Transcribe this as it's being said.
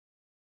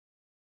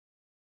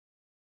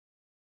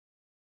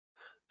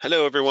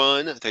Hello,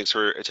 everyone. Thanks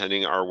for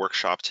attending our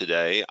workshop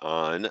today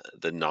on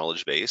the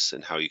knowledge base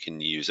and how you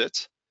can use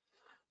it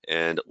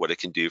and what it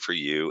can do for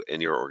you and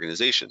your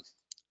organization.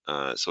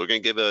 So we're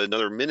going to give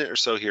another minute or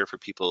so here for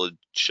people to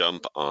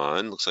jump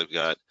on. Looks like we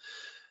got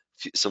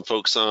some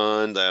folks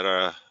on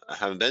that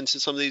haven't been to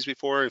some of these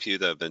before, a few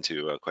that have been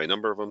to quite a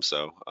number of them.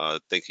 So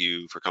thank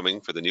you for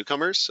coming for the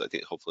newcomers. I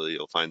think hopefully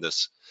you'll find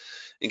this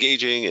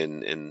engaging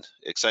and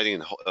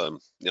exciting and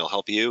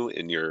help you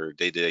in your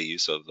day-to-day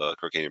use of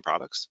Crocanian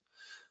products.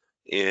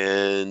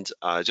 And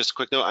just a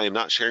quick note, I am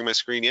not sharing my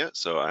screen yet,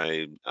 so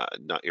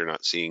you're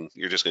not seeing,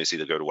 you're just going to see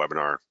the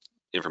GoToWebinar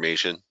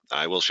information.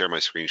 I will share my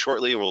screen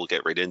shortly and we'll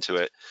get right into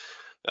it.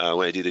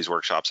 When I do these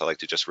workshops, I like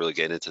to just really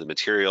get into the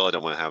material. I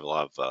don't want to have a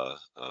lot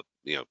of,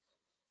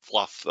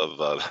 fluff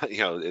of, at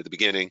the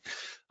beginning.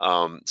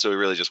 So we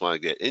really just want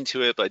to get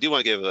into it, but I do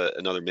want to give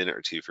another minute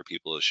or two for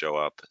people to show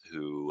up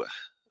who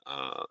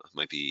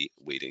might be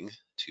waiting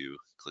to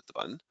click the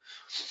button.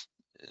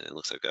 And it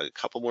looks like I've got a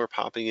couple more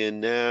popping in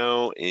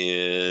now,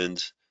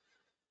 and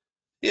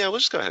yeah, we'll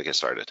just go ahead and get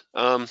started.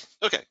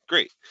 Okay,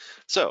 great.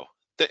 So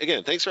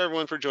again, thanks for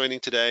everyone for joining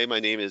today. My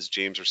name is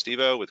James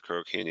Restivo with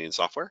Crocanian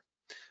Software.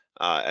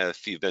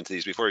 If you've been to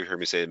these before, you've heard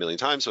me say it a million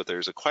times, but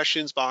there's a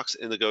questions box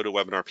in the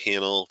GoToWebinar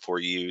panel for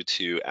you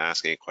to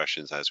ask any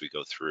questions as we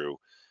go through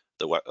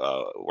the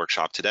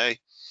workshop today.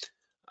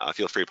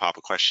 Feel free to pop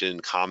a question,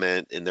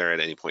 comment in there at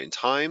any point in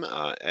time.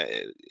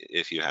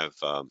 If you have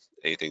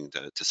anything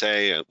to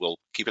say, we'll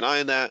keep an eye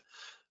on that.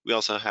 We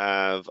also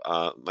have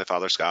my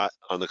father, Scott,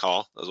 on the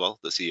call as well,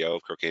 the CEO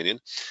of Crocanian.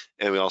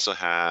 And we also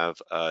have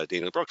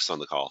Dana Brooks on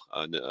the call,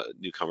 a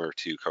newcomer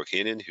to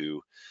Crocanian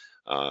who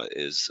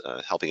is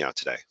helping out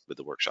today with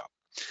the workshop.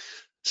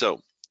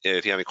 So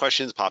if you have any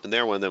questions, pop in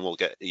there, and then we'll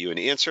get you an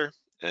answer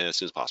as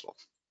soon as possible.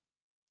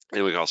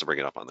 And we can also bring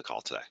it up on the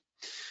call today.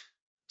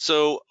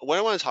 So what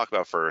I want to talk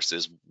about first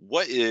is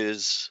what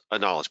is a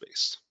knowledge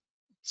base?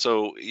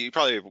 So you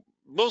probably are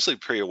mostly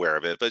pretty aware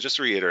of it, but just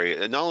to reiterate,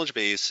 a knowledge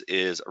base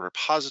is a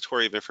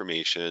repository of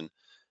information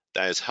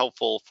that is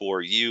helpful for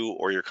you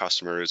or your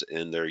customers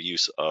in their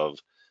use of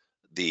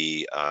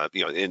the,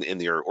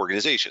 in your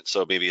organization.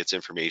 So maybe it's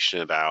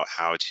information about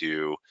how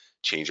to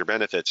change your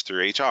benefits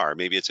through HR.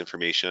 Maybe it's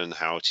information on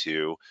how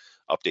to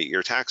update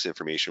your tax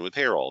information with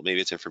payroll.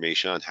 Maybe it's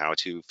information on how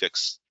to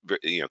fix,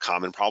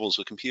 common problems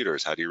with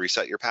computers. How do you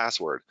reset your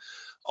password?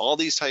 All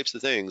these types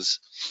of things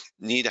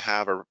need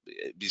to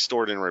be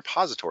stored in a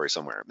repository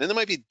somewhere. And there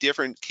might be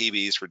different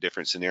KBs for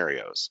different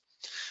scenarios.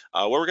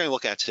 What we're going to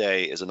look at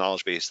today is a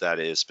knowledge base that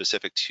is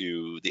specific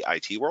to the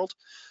IT world,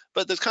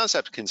 but this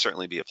concept can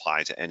certainly be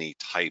applied to any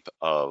type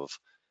of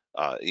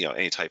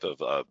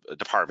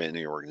department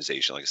in your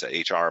organization. Like I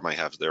said, HR might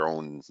have their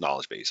own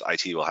knowledge base.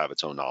 IT will have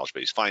its own knowledge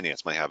base.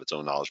 Finance might have its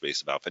own knowledge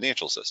base about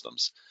financial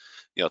systems,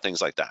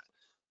 things like that.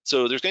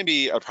 So there's going to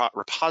be a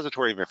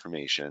repository of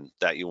information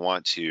that you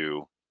want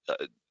to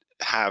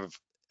have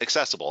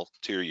accessible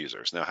to your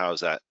users. Now, how is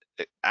that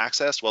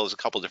accessed? Well, there's a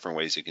couple different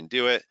ways you can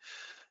do it.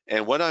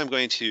 And what I'm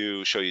going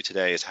to show you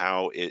today is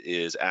how it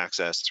is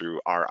accessed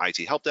through our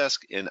IT help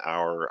desk in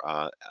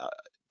our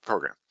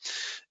program.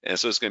 And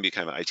so it's going to be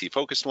kind of an IT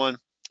focused one,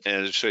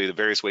 and I'll show you the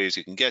various ways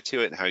you can get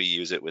to it and how you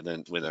use it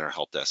within our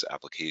help desk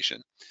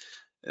application.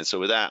 And so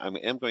with that, I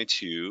am going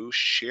to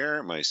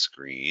share my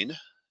screen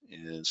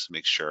and just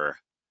make sure I'm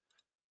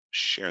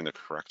sharing the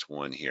correct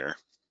one here.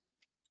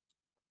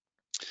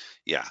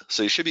 Yeah,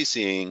 so you should be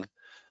seeing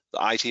the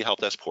IT help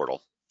desk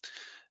portal.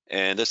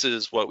 And this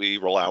is what we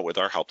roll out with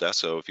our help desk.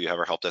 So if you have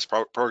our help desk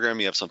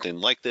program, you have something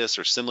like this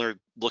or similar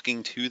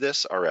looking to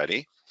this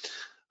already.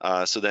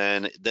 So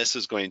then this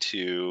is going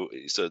to,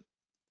 so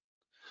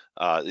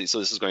this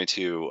is going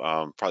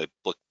to probably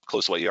look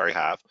close to what you already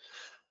have.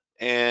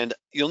 And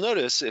you'll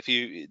notice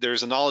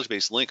there's a knowledge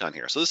base link on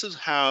here. So this is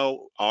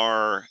how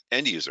our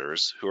end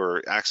users who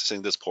are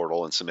accessing this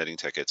portal and submitting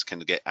tickets can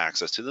get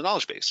access to the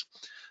knowledge base.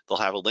 They'll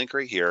have a link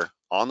right here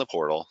on the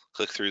portal,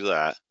 click through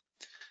that,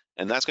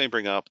 and that's going to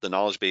bring up the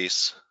knowledge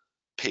base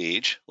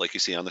page like you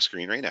see on the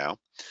screen right now.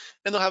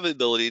 And they'll have the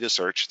ability to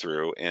search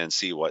through and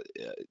see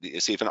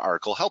if an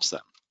article helps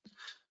them.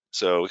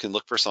 So we can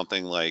look for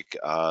something like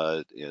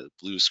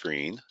blue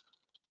screen,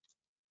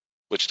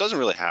 which doesn't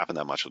really happen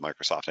that much with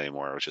Microsoft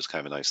anymore, which is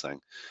kind of a nice thing.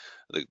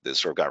 They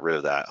sort of got rid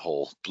of that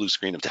whole blue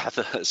screen of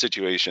death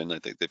situation. I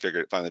think they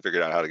finally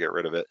figured out how to get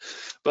rid of it.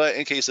 But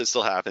in case it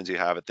still happens, you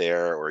have it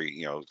there, or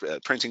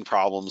printing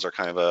problems are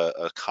kind of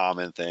a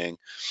common thing.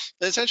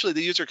 And essentially,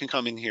 the user can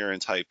come in here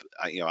and type,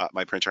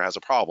 my printer has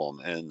a problem,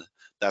 and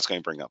that's going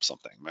to bring up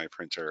something. My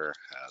printer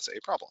has a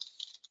problem,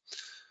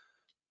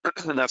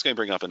 and that's going to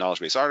bring up a knowledge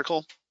base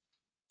article.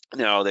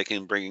 Now they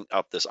can bring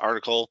up this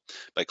article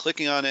by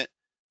clicking on it,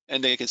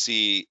 and they can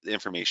see the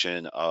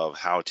information of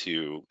how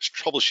to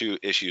troubleshoot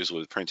issues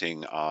with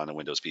printing on a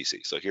Windows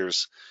PC. So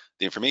here's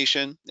the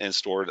information and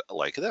stored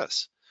like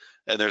this.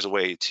 And there's a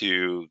way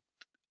to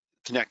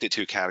connect it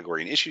to a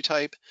category and issue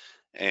type,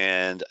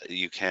 and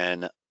you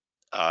can,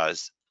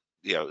 that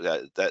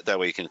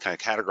way you can kind of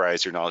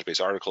categorize your knowledge base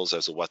articles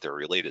as to what they're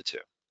related to.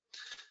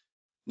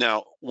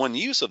 Now, one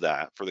use of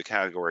that for the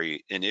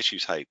category and issue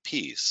type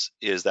piece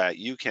is that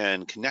you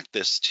can connect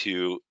this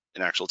to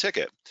an actual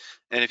ticket.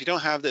 And if you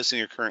don't have this in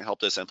your current help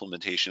desk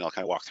implementation, I'll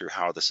kind of walk through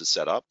how this is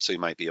set up so you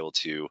might be able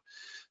to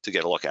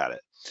get a look at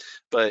it.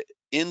 But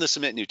in the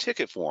submit new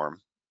ticket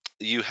form,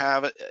 you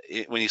have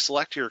when you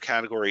select your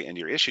category and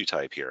your issue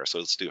type here. So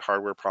let's do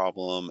hardware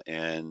problem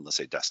and let's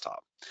say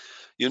desktop.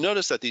 You'll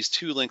notice that these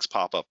two links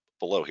pop up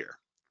below here.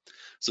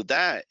 So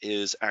that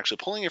is actually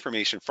pulling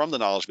information from the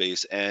knowledge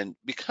base. And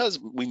because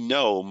we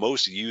know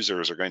most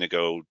users are going to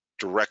go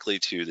directly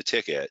to the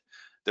ticket,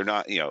 they're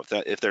not,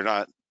 if they're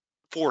not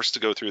forced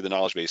to go through the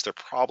knowledge base, they're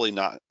probably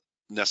not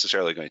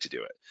necessarily going to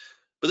do it.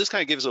 But this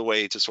kind of gives a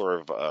way to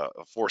sort of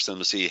force them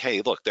to see,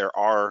 hey, look, there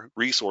are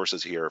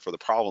resources here for the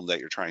problem that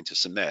you're trying to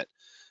submit.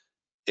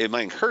 It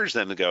might encourage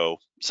them to go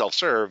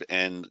self-serve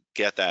and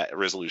get that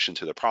resolution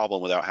to the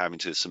problem without having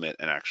to submit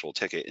an actual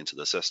ticket into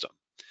the system.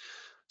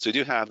 So we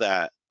do have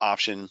that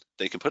option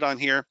they can put on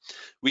here.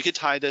 We could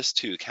tie this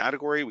to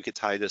category. We could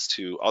tie this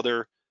to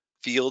other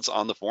fields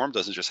on the form. It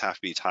doesn't just have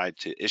to be tied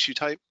to issue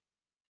type.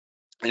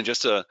 And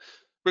just to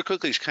real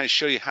quickly kind of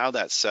show you how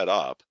that's set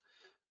up,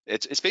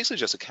 it's basically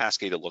just a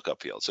cascaded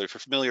lookup field. So if you're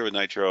familiar with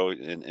NITRO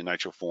and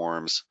NITRO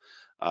forms,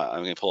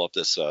 I'm going to pull up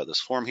this this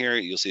form here.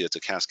 You'll see it's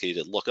a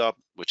cascaded lookup,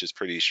 which is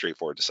pretty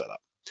straightforward to set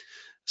up.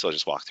 So I'll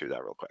just walk through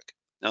that real quick.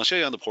 Now I'll show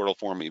you on the portal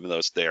form, even though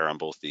it's there on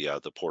both the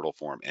portal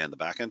form and the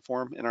backend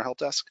form in our help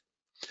desk.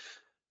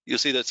 You'll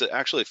see that's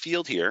actually a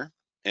field here,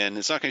 and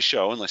it's not going to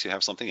show unless you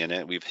have something in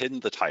it. We've hidden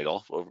the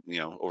title,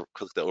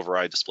 click the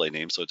override display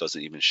name so it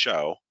doesn't even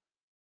show.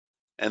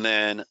 And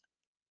then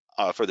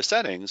for the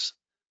settings,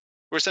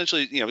 we're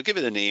essentially, we give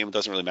it a name. It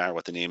doesn't really matter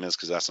what the name is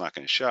because that's not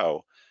going to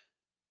show.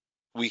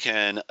 We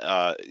can,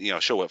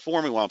 show what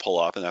form we want to pull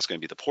up, and that's going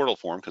to be the portal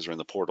form because we're in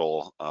the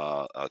portal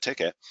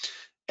ticket.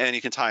 And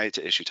you can tie it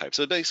to issue type.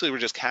 So basically, we're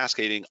just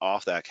cascading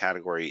off that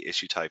category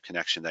issue type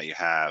connection that you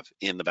have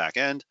in the back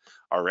end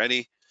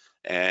already,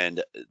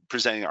 and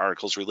presenting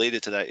articles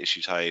related to that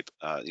issue type,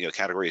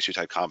 category issue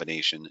type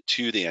combination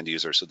to the end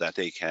user so that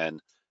they can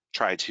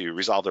try to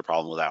resolve their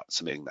problem without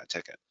submitting that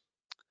ticket.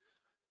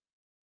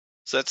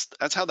 So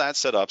that's how that's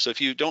set up. So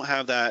if you don't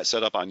have that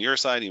set up on your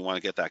side and you want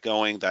to get that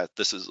going,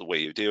 this is the way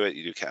you do it.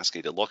 You do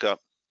cascaded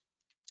lookup,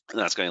 and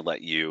that's going to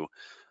let you,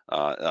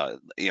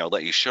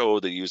 let you show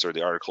the user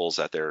the articles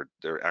that they're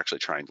actually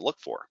trying to look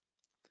for.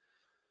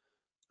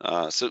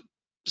 So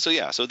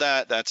that's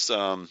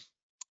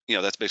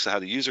that's basically how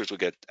the users would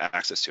get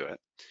access to it.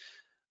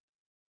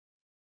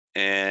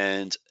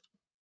 And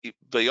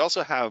but you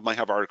also might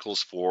have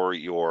articles for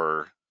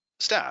your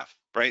staff,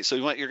 right? So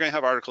you're going to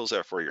have articles that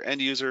are for your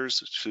end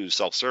users who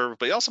self-serve,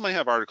 but you also might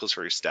have articles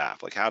for your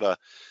staff, like how to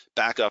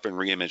back up and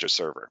re-image a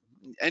server.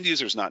 End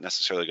users not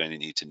necessarily going to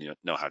need to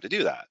know how to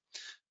do that,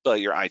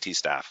 but your IT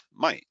staff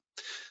might.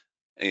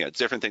 And,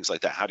 different things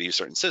like that, how to use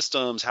certain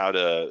systems, how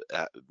to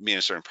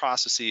manage certain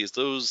processes.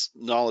 Those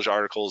knowledge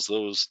articles,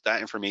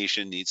 that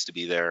information needs to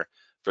be there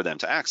for them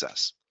to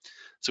access.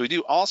 So we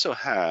do also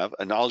have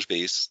a knowledge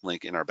base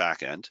link in our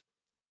backend.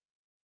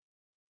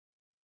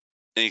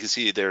 And you can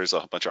see there's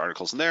a bunch of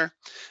articles in there.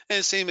 And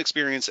the same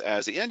experience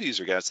as the end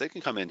user gets, they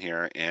can come in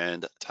here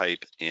and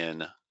type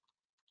in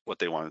what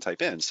they want to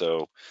type in.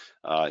 So,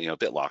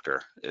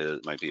 BitLocker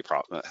might be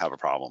have a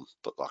problem,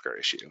 BitLocker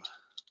issue.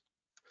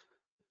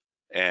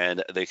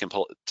 And they can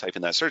type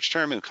in that search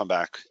term and come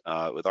back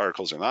with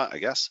articles or not, I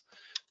guess.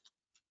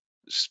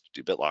 Just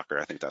do BitLocker.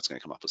 I think that's going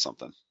to come up with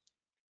something.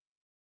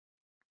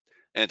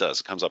 And it does.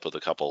 It comes up with a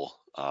couple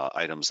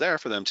items there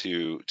for them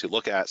to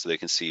look at so they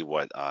can see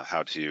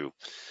how to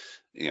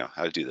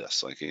do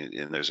this. Like,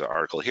 and there's an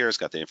article here. It's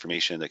got the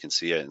information. They can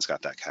see it, and it's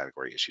got that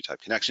category issue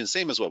type connection.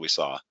 Same as what we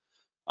saw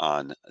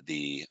on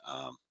the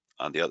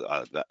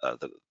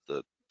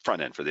the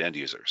front end for the end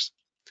users.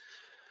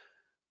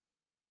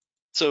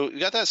 So you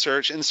got that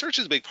search, and search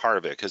is a big part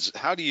of it because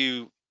how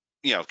do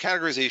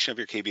categorization of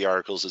your KB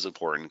articles is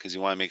important because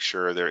you want to make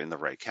sure they're in the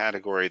right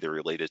category, they're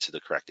related to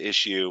the correct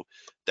issue.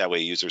 That way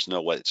users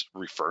know what it's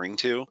referring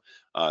to.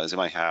 As they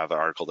might have an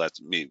article that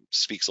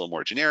speaks a little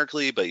more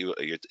generically, but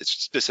it's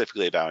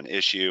specifically about an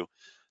issue.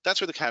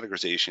 That's where the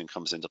categorization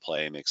comes into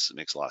play. Makes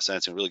a lot of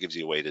sense and really gives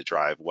you a way to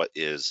drive what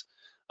is,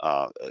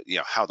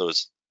 how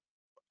those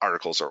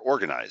articles are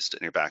organized in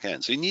your back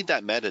end. So you need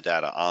that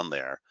metadata on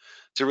there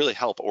to really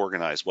help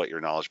organize what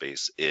your knowledge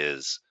base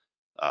is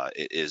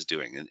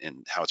doing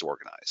and how it's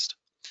organized.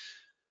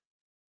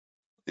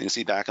 You can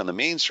see back on the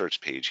main search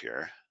page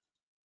here.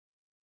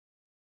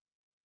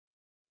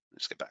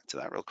 Let's get back to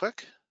that real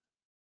quick.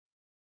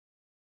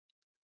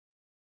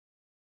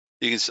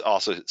 You can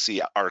also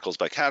see articles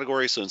by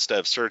category. So instead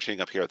of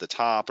searching up here at the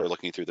top or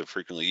looking through the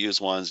frequently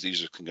used ones, the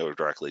user can go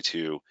directly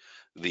to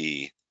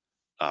the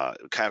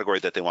category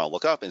that they want to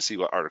look up and see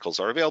what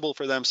articles are available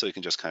for them, so you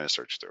can just kind of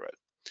search through it.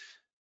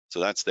 So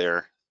that's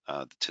there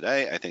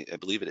today. I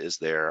believe it is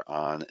there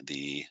on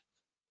the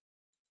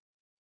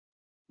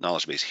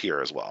knowledge base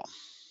here as well.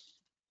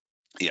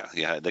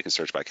 Yeah, they can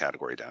search by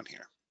category down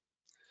here.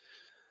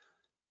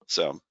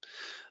 So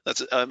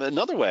That's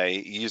another way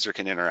a user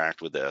can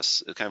interact with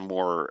this. A kind of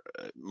more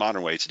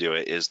modern way to do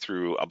it is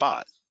through a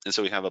bot. And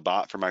so we have a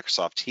bot for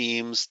Microsoft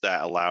Teams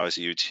that allows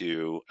you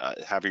to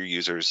have your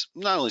users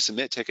not only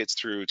submit tickets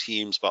through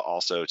Teams, but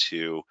also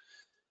to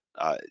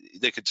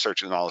they could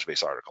search a knowledge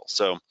base article.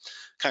 So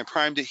kind of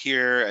primed it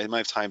here. I might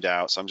have timed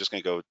out, so I'm just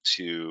going to go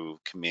to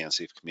commands,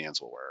 see if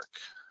commands will work.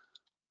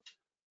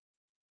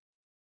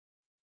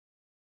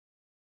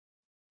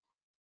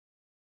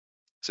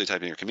 So you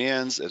type in your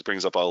commands, it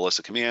brings up a list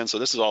of commands. So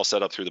this is all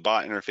set up through the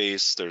bot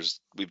interface.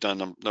 We've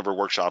done a number of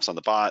workshops on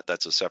the bot.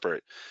 That's a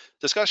separate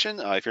discussion.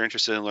 If you're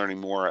interested in learning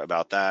more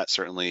about that,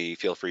 certainly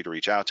feel free to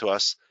reach out to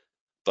us.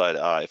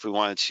 But if we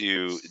wanted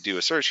to do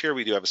a search here,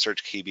 we do have a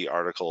search KB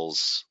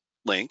articles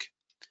link,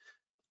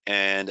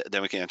 and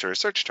then we can enter a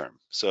search term.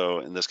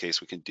 So in this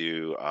case, we can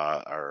do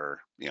our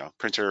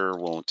printer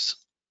won't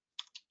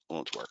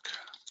work.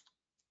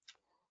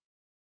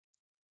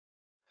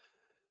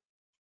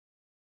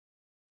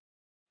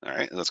 All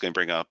right, and that's going to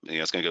bring up,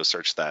 it's going to go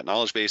search that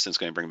knowledge base, and it's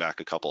going to bring back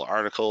a couple of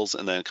articles,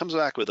 and then it comes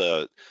back with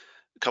a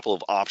couple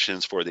of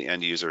options for the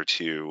end user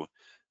to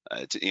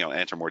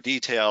enter more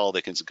detail.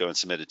 They can go and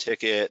submit a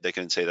ticket. They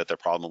can say that their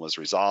problem was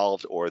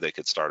resolved, or they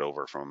could start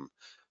over from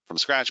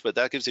scratch. But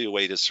that gives you a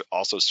way to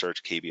also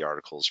search KB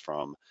articles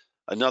from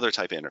another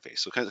type of interface.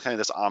 So kind of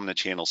this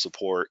omni-channel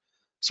support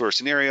sort of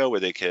scenario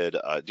where they could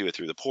do it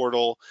through the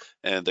portal,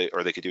 or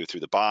they could do it through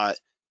the bot,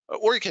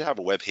 or you could have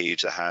a web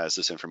page that has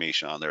this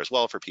information on there as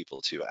well for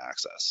people to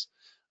access.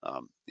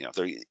 If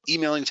they're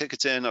emailing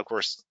tickets in, of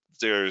course,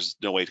 there's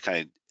no way to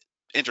kind of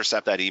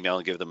intercept that email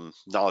and give them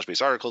knowledge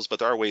base articles, but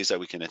there are ways that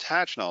we can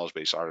attach knowledge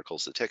base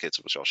articles to tickets,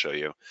 which I'll show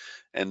you,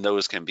 and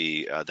those can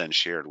be then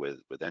shared with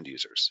end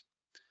users.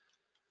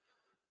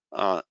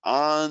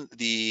 On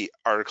the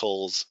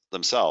articles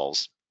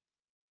themselves,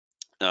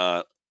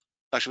 actually,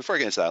 before I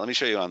get into that, let me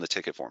show you on the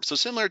ticket form. So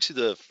similar to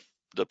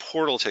the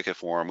portal ticket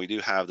form, we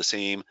do have the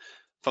same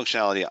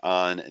functionality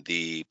on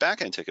the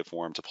backend ticket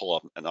form to pull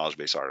up knowledge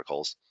base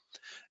articles.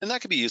 And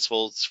that could be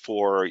useful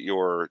for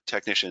your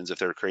technicians if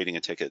they're creating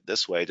a ticket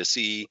this way to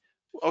see,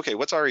 okay,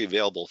 what's already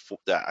available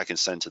that I can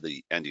send to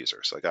the end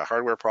user. So I got a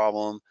hardware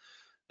problem,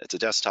 it's a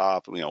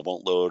desktop,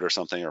 won't load or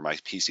something, or my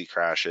PC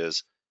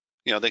crashes.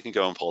 They can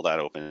go and pull that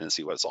open and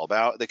see what it's all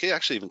about. They could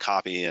actually even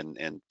copy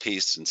and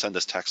paste and send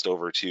this text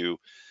over to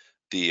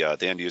the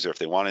end user if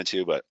they wanted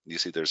to, but you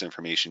see there's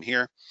information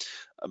here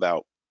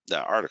about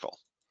that article.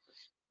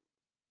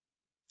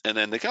 And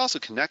then they can also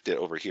connect it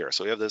over here.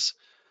 So we have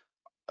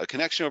a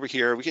connection over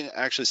here. We can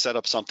actually set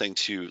up something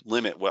to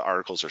limit what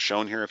articles are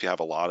shown here. If you have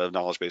a lot of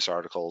knowledge base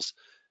articles,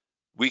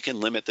 we can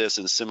limit this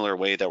in a similar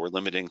way that we're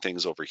limiting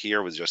things over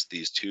here with just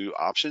these two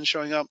options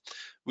showing up.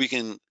 We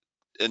can,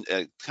 in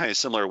a kind of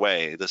similar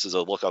way, this is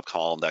a lookup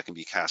column that can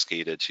be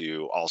cascaded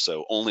to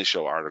also only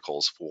show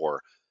articles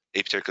for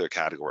a particular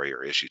category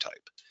or issue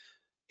type.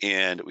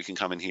 And we can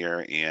come in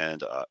here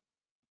and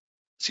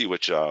see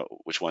which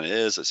one it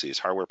is. Let's see, it's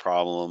hardware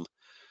problem,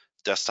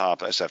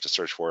 desktop. I just have to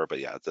search for it, but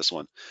yeah, this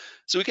one.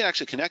 So we can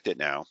actually connect it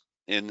now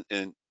in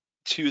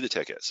to the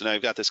ticket. So now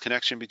you've got this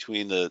connection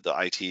between the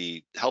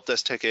IT help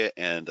desk ticket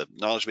and the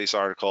knowledge base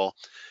article,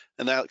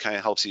 and that kind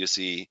of helps you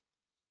see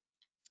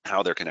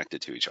how they're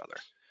connected to each other.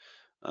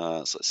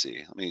 So let's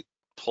see. Let me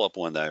pull up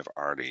one that I've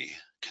already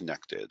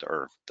connected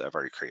or that I've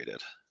already created.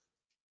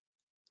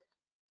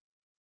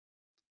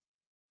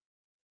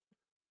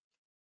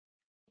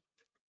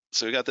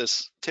 So we got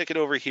this ticket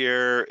over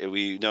here.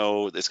 We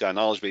know it's got a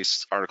knowledge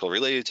base article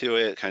related to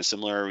it, kind of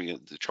similar,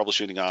 the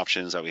troubleshooting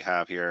options that we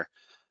have here.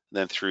 And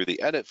then through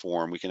the edit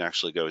form, we can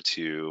actually go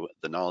to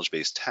the knowledge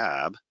base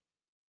tab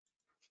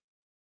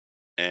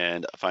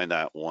and find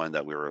that one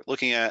that we were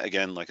looking at.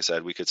 Again, like I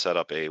said, we could set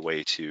up a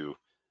way to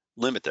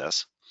limit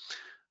this,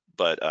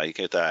 but you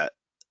get that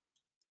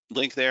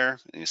link there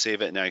and you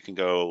save it. Now you can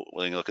go,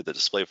 when you look at the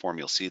display form,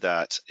 you'll see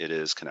that it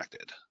is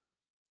connected.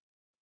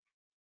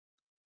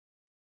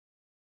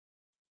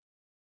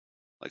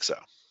 Like so.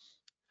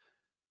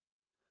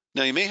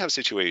 Now you may have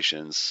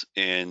situations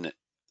in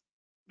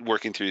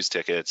working through these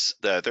tickets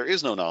that there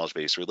is no knowledge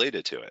base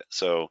related to it.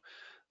 So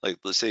like,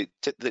 let's say,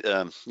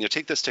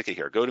 take this ticket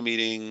here, go to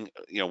meeting,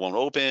 won't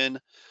open.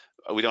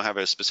 We don't have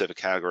a specific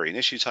category and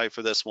issue type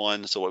for this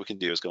one. So what we can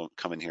do is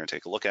come in here and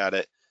take a look at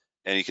it.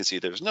 And you can see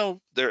there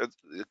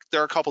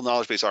are a couple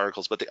knowledge base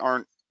articles, but they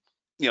aren't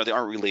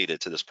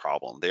related to this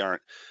problem.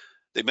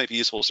 They might be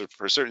useful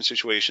for certain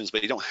situations,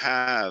 but you don't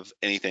have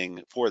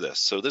anything for this.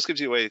 So this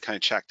gives you a way to kind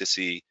of check to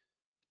see,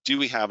 do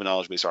we have a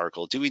knowledge base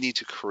article? Do we need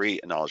to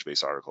create a knowledge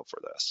base article for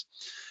this?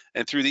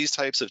 And through these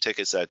types of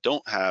tickets that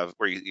don't have,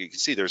 where you can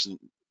see there's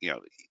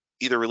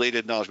either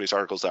related knowledge base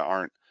articles that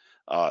aren't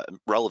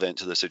relevant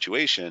to the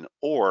situation,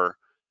 or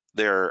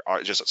there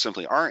are just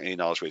simply aren't any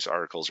knowledge base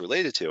articles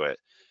related to it,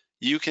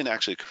 you can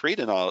actually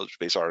create a knowledge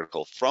base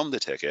article from the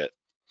ticket.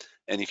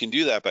 And you can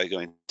do that by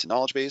going to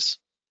knowledge base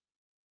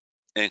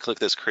and click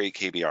this create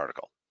KB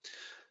article.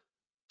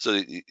 So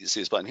you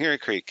see this button here,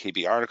 create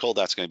KB article,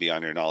 that's going to be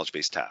on your knowledge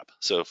base tab.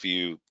 So if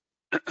you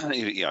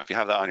if you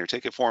have that on your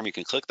ticket form, you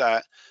can click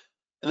that.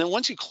 And then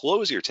once you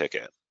close your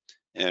ticket,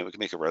 And we can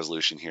make a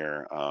resolution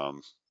here.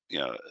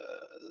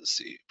 Let's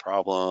see,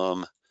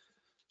 problem,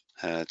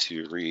 had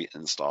to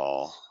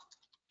reinstall,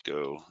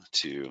 go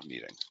to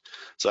meeting.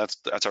 So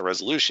that's our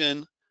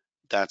resolution.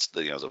 That's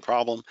the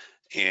problem,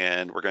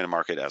 and we're going to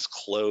mark it as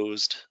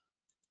closed.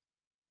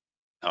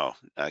 Oh,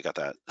 I got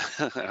that.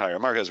 All right,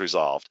 mark it as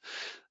resolved.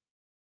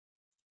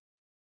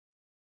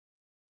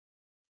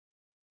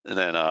 And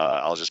then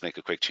I'll just make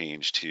a quick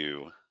change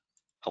to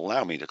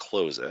allow me to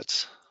close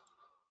it.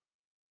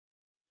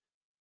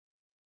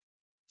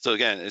 So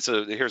again,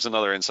 here's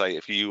another insight.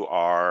 If you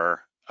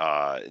are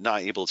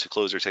not able to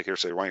close your ticket, or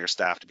so you want your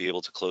staff to be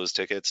able to close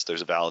tickets,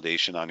 there's a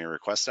validation on your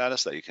request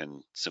status that you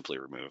can simply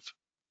remove.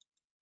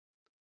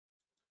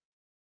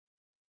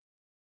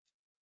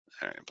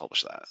 All right,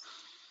 publish that.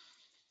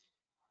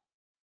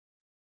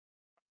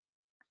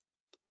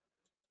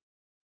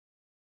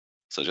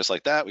 So just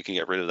like that, we can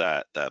get rid of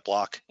that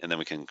block, and then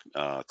we can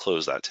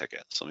close that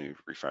ticket. So let me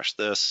refresh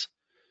this,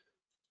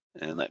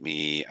 and let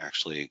me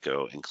actually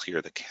go and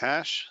clear the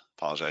cache.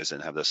 Apologize, I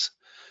didn't have this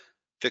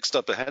fixed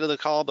up ahead of the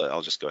call, but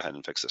I'll just go ahead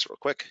and fix this real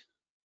quick.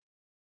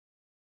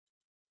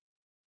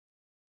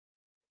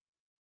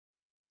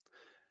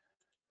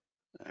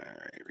 All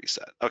right,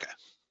 reset. Okay,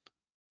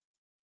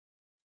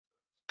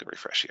 go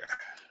refresh here.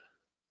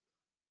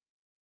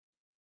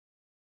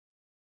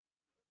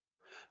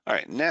 All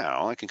right,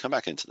 now I can come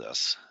back into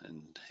this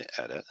and hit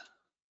edit.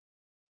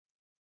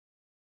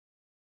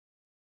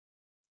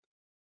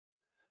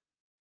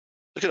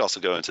 I could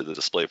also go into the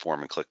display form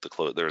and click the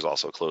close. There's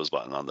also a close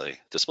button on the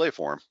display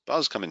form, but I'll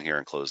just come in here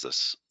and close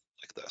this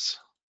like this.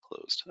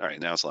 Closed. All right,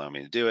 now it's allowing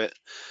me to do it.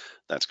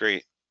 That's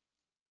great.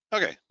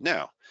 Okay,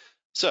 now,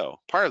 so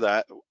part of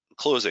that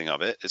closing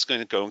of it is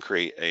going to go and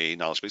create a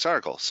knowledge base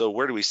article. So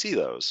where do we see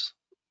those?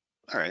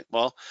 All right,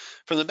 well,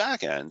 from the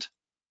back end,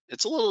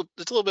 it's a little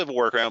bit of a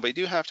workaround, but you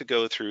do have to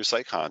go through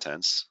site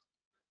contents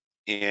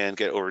and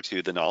get over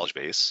to the knowledge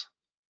base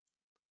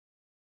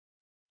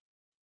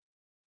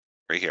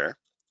right here,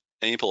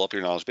 and you pull up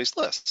your knowledge base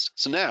list.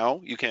 So now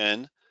you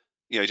can,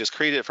 just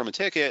create it from a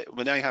ticket,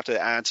 but now you have to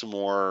add some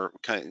more,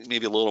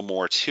 maybe a little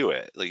more to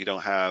it. Like you don't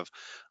have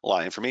a lot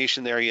of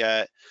information there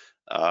yet.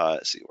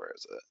 Let's see, where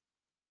is it?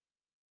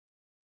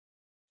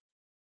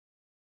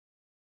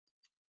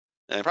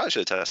 And I probably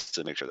should have tested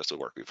to make sure this would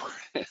work before.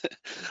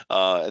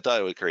 I thought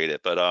it would create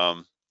it, but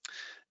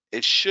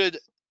it should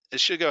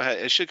go ahead.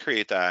 It should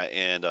create that,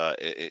 and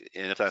and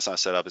if that's not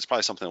set up, it's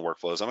probably something in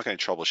workflows. I'm not going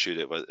to troubleshoot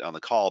it on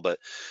the call, but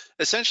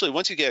essentially,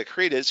 once you get it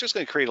created, it's just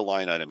going to create a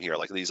line item here,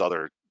 like these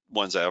other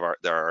ones that are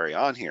already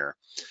on here.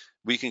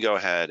 We can go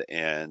ahead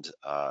and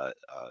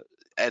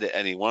edit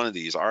any one of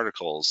these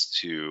articles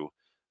to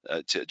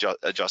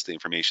adjust the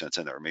information that's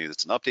in there. Maybe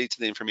it's an update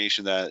to the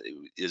information that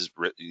is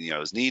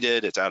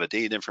needed. It's out of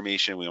date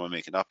information. We want to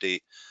make an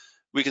update.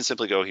 We can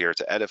simply go here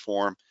to edit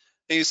form,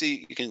 and you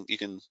see you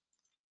can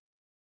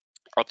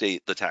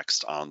update the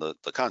text on the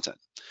content.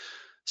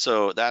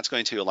 So that's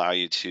going to allow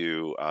you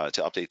to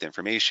update the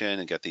information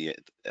and get the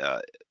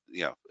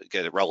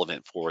get it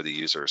relevant for the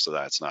user so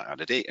that it's not out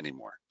of date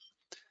anymore.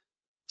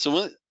 So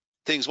one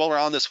things while we're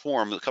on this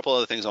form, a couple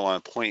other things I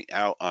want to point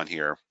out on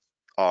here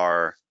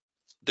are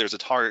there's a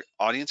target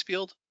audience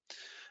field.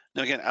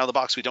 Now again, out of the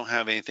box, we don't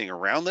have anything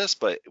around this,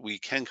 but we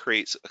can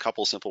create a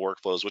couple simple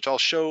workflows, which I'll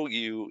show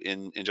you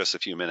in just a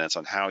few minutes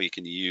on how you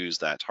can use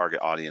that target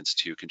audience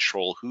to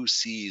control who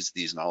sees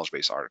these knowledge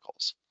base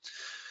articles.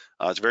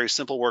 It's a very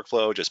simple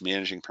workflow, just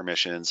managing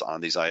permissions on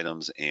these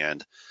items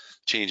and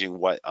changing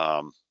what,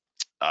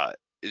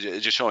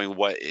 just showing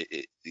what,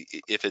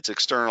 if it's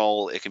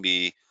external, it can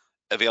be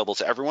available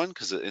to everyone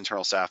because the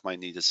internal staff might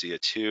need to see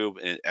it too.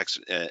 And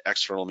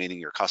external meaning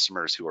your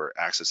customers who are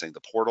accessing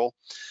the portal.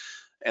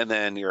 And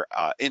then your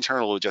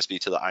internal would just be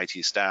to the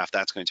IT staff.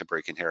 That's going to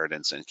break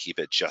inheritance and keep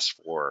it just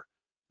for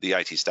the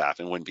IT staff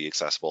and wouldn't be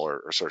accessible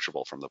or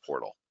searchable from the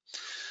portal.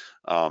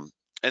 And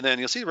then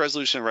you'll see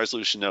resolution and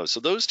resolution notes. So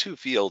those two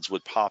fields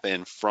would pop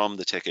in from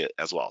the ticket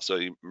as well. So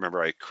you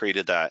remember I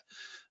created that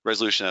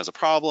resolution as a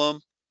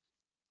problem,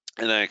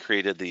 and then I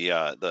created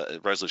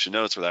the resolution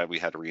notes for that we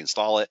had to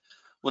reinstall it.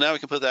 Well, now we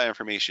can put that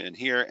information in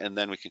here, and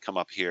then we can come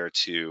up here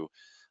to,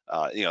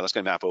 that's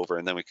going to map over,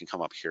 and then we can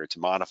come up here to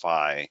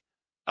modify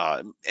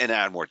and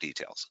add more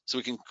details. So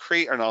we can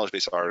create our knowledge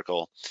base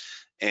article,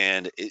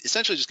 and it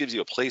essentially just gives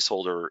you a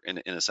placeholder in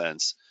a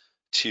sense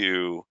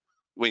to,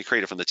 when you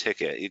create it from the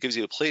ticket, it gives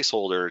you a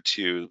placeholder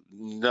to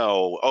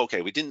know,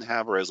 okay, we didn't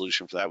have a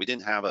resolution for that. We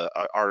didn't have an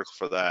article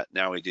for that.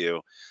 Now we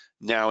do.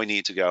 Now we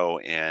need to go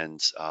and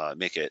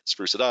make it,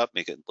 spruce it up,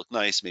 make it look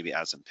nice, maybe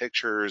add some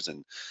pictures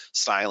and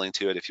styling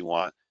to it if you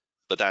want.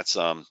 But that's,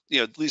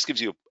 at least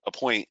gives you a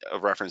point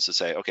of reference to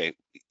say, okay,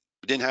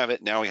 we didn't have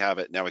it, now we have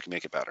it, now we can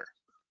make it better.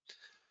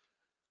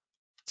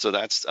 So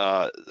that's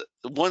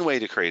one way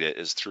to create it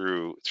is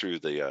through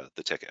the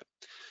ticket.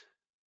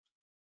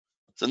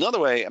 So another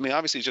way,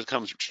 obviously just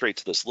come straight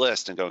to this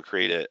list and go and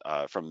create it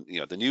from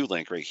the new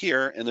link right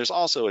here. And there's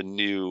also a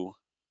new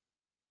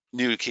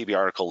KB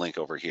article link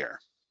over here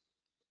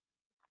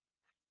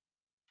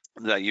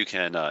that you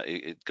can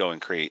go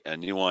and create a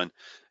new one.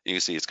 You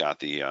can see it's got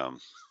the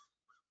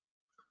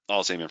all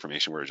the same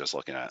information we were just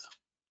looking at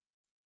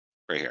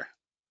right here.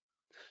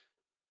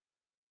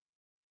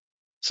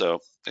 So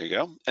there you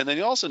go. And then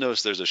you also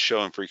notice there's a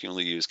show and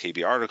frequently used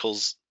KB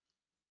articles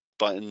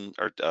button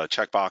or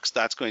checkbox.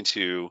 That's going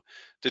to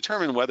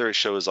determine whether it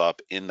shows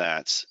up in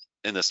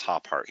this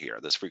top part here,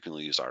 this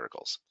frequently used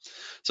articles.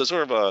 So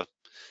sort of a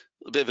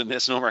bit of a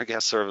misnomer, I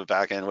guess, sort of a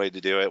back end way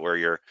to do it, where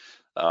you're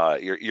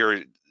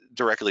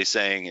directly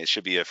saying it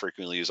should be a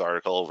frequently used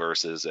article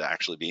versus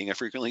actually being a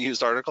frequently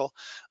used article.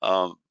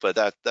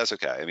 But that's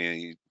okay. I mean,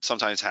 you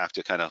sometimes have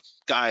to kind of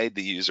guide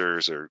the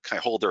users or kind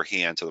of hold their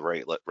hand to the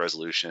right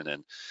resolution.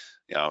 And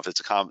if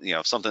it's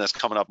something that's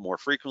coming up more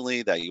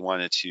frequently that you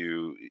wanted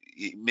to,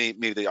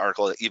 maybe the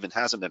article even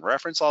hasn't been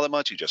referenced all that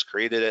much, you just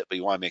created it, but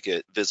you want to make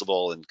it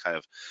visible and kind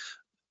of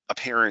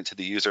apparent to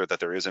the user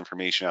that there is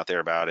information out there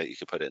about it, you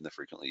can put it in the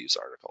frequently used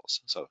articles.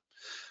 So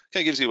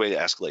kind of gives you a way to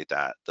escalate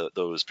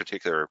those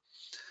particular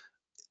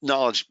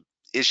knowledge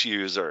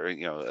issues or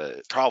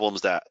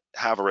problems that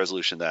have a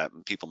resolution that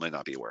people may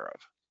not be aware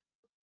of.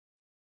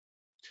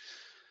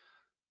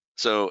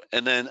 So,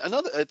 and then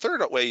a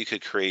third way you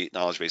could create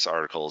knowledge base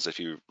articles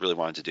if you really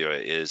wanted to do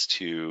it is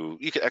you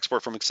could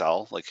export from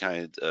Excel, like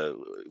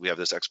we have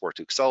this export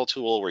to Excel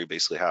tool where you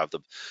basically have the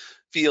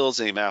fields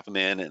and you map them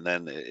in and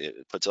then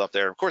it puts it up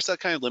there. Of course,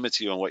 that kind of limits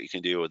you on what you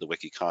can do with the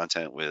wiki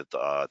content with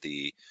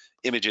the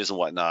images and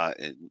whatnot.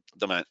 And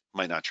that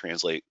might not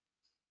translate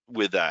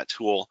with that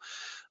tool.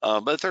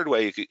 But a third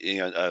way you could,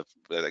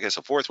 I guess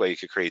a fourth way you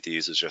could create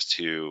these is just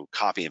to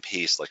copy and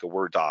paste like a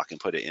Word doc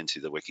and put it into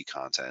the wiki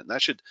content. And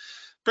that should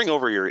bring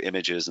over your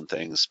images and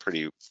things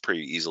pretty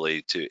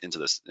easily into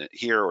this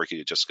here, or you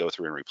could just go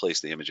through and replace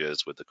the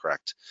images with the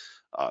correct,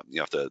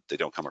 if they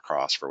don't come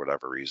across for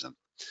whatever reason.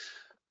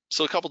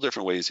 So a couple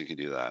different ways you can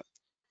do that.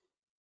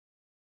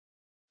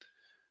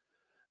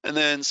 And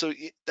then so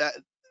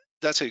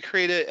that's how you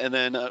create it. And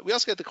then we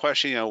also get the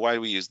question, why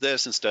do we use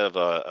this instead of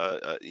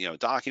a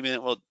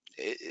document? Well,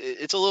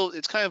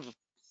 it's kind of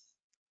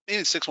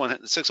maybe six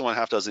of one,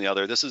 half dozen the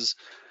other. This is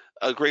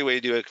a great way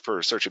to do it for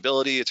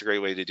searchability. It's a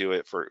great way to do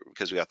it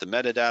because we got the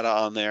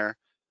metadata on there.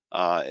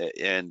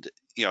 And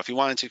if you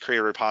wanted to create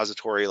a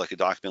repository like a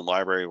document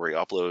library where you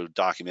upload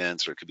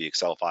documents, or it could be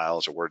Excel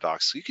files or Word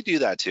docs, you could do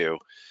that too.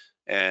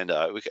 And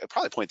we could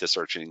probably point the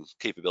searching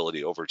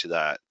capability over to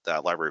that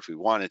library if we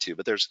wanted to,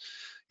 but you're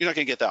not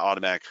going to get that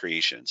automatic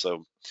creation.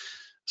 So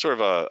sort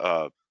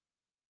of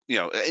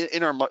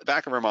in our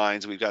back of our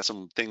minds, we've got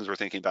some things we're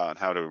thinking about on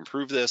how to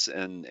improve this,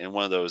 and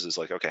one of those is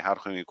like, okay, how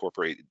can we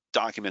incorporate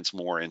documents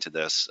more into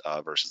this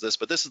versus this?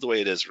 But this is the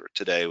way it is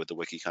today with the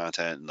wiki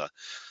content and the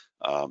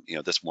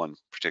this one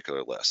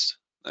particular list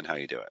and how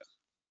you do it.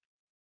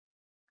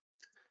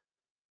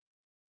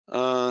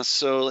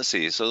 So let's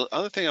see. So the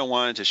other thing I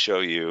wanted to show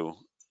you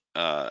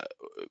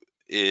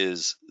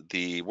is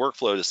the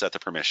workflow to set the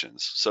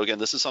permissions. So again,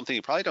 this is something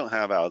you probably don't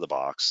have out of the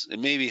box. It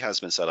maybe has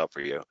been set up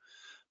for you.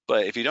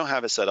 But if you don't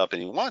have it set up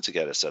and you want to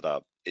get it set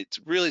up, it's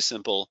really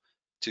simple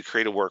to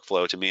create a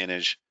workflow to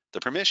manage the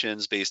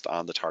permissions based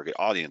on the target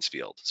audience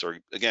field. So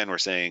again, we're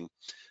saying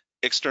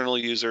external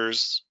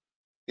users,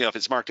 if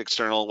it's marked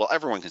external, well,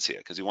 everyone can see it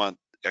because you want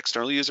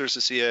external users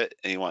to see it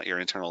and you want your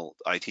internal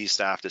IT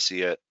staff to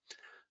see it.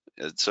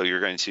 So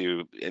you're going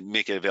to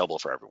make it available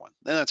for everyone,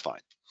 and that's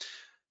fine.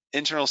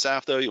 Internal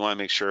staff, though, you want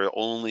to make sure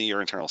only your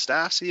internal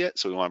staff see it.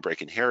 So we want to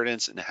break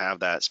inheritance and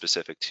have that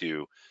specific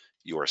to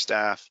your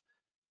staff.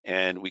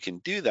 And we can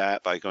do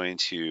that by going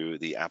to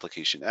the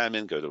application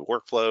admin, go to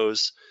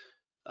workflows.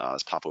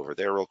 Let's pop over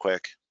there real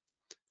quick.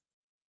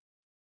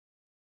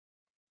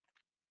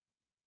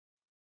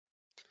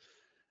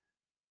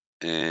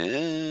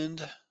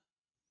 And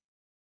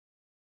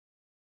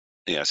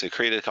yeah, so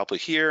create a couple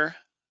here.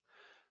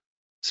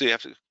 So you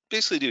have to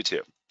basically do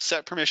two.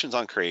 Set permissions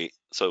on create.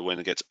 So when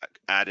it gets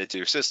added to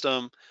your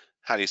system,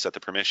 how do you set the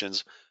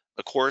permissions?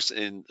 Of course,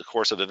 in the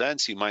course of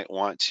events, you might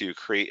want to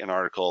create an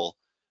article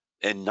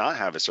and not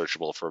have it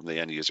searchable from the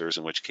end users,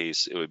 in which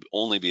case it would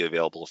only be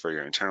available for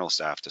your internal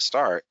staff to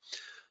start.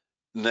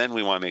 And then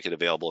we want to make it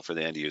available for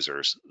the end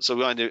users. So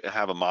we want to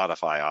have a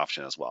modify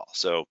option as well.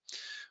 So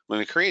when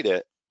we create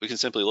it, we can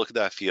simply look at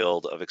that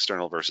field of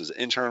external versus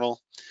internal,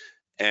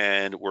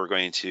 and we're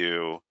going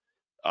to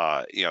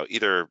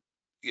either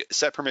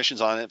set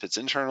permissions on it if it's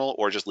internal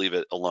or just leave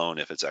it alone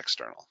if it's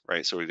external,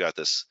 right? So we've got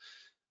this,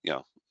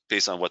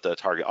 based on what the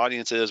target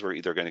audience is, we're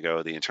either going to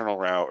go the internal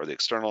route or the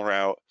external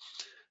route.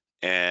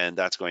 And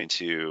that's going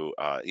to,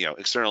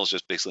 external is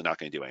just basically not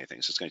going to do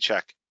anything. So it's going to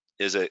check,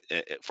 is it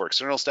for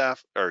external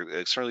staff or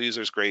external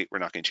users? Great, we're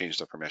not going to change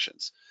the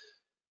permissions.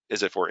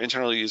 Is it for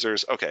internal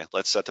users? Okay,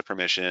 let's set the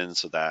permissions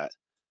so that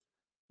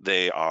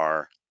they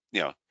are,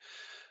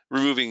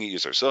 removing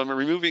users. So I'm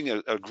removing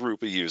a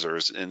group of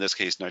users, in this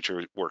case,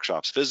 NITRO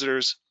Workshops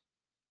visitors,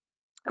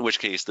 in which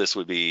case this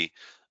would be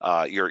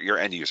your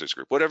end users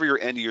group. Whatever your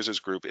end users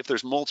group, if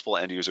there's multiple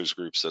end users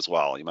groups as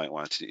well, you might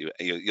want to,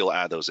 you'll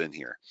add those in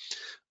here.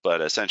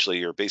 But essentially,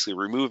 you're basically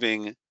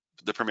removing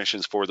the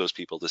permissions for those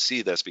people to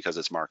see this because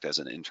it's marked as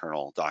an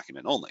internal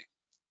document only.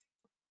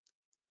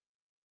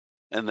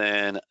 And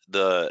then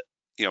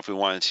if we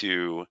wanted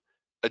to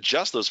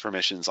adjust those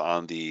permissions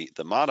on the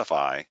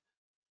modify,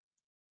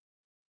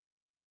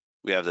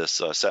 we have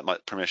this set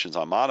permissions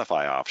on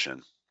modify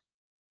option,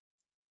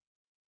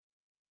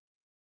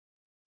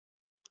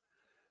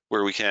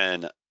 where we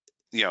can,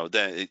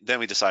 then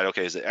we decide,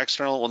 okay, is it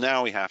external? Well,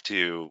 now we have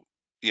to,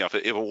 if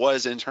it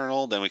was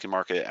internal, then we can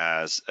mark it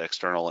as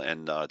external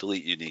and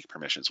delete unique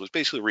permissions, which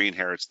basically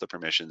re-inherits the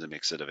permissions and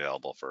makes it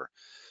available for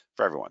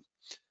everyone.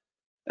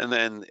 And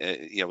then,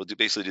 we'll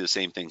basically do the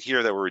same thing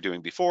here that we were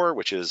doing before,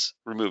 which is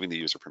removing the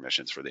user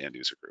permissions for the end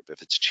user group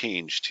if it's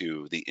changed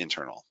to the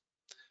internal.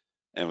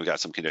 And we got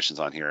some conditions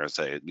on here,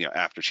 say,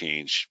 after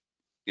change,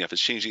 if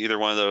it's changed to either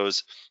one of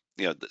those,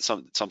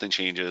 something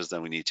changes,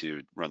 then we need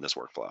to run this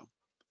workflow.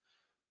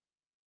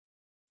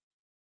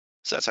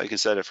 So that's how you can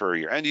set it for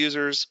your end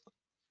users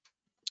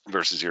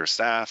versus your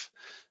staff.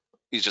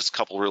 It's just a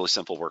couple really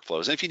simple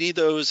workflows. And if you need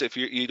those, if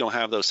you don't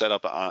have those set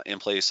up in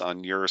place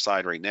on your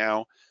side right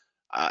now,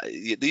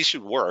 these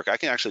should work. I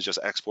can actually just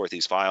export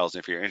these files,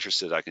 and if you're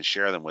interested, I can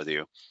share them with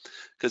you,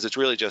 because it's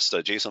really just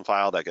a JSON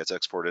file that gets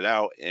exported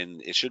out,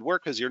 and it should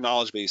work because your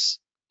knowledge base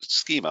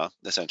schema,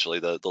 essentially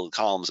the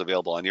columns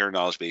available on your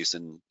knowledge base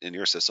in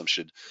your system,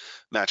 should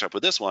match up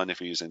with this one if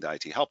you're using the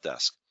IT help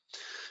desk.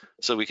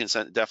 So we can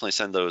definitely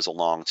send those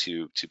along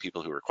to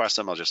people who request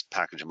them. I'll just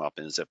package them up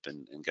in zip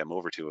and get them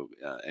over to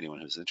anyone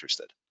who's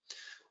interested.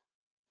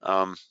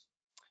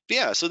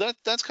 Yeah, so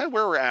that's kind of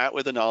where we're at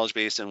with the knowledge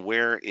base and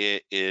where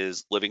it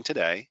is living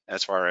today,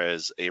 as far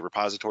as a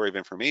repository of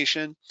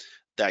information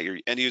that your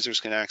end users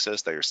can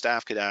access, that your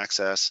staff could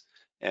access,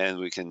 and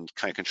we can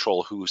kind of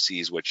control who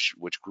sees which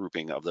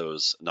grouping of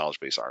those knowledge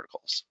base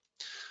articles.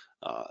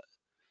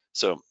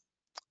 So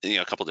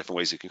a couple different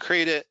ways you can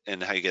create it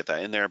and how you get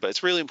that in there, but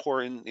it's really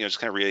important, just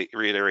kind of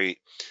reiterate,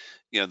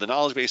 the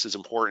knowledge base is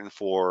important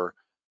for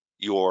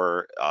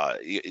your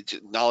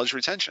knowledge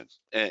retention,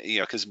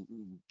 because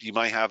you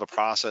might have a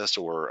process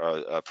or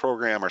a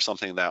program or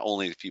something that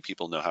only a few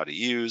people know how to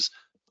use.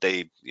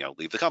 They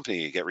leave the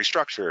company, get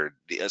restructured,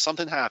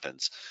 something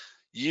happens,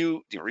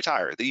 you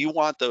retire. You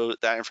want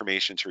that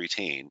information to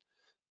retain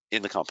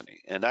in the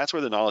company, and that's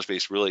where the knowledge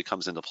base really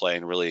comes into play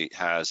and really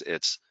has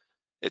its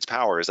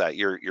power, is that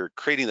you're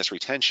creating this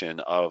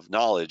retention of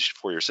knowledge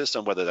for your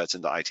system, whether that's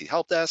in the IT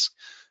help desk,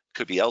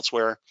 could be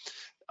elsewhere.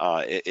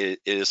 It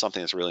is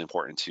something that's really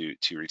important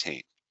to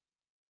retain.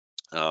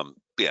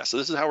 Yeah, so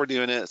this is how we're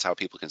doing it. It's how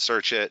people can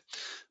search it,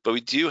 but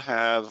we do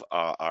have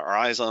our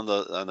eyes on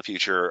the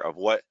future of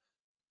what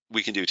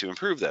we can do to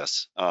improve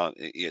this.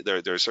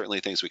 There are certainly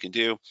things we can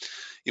do.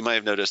 You might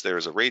have noticed there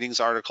was a ratings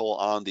article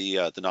on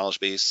the knowledge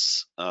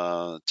base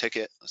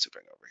ticket. Let's see if I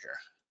can go over here.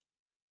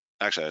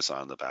 Actually, I saw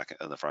on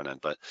the front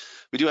end, but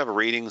we do have a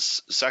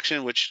ratings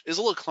section, which is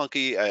a little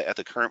clunky at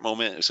the current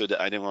moment, so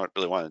I didn't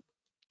really want to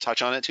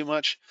touch on it too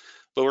much.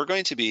 But we're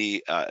going to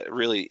be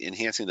really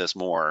enhancing this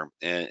more,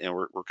 and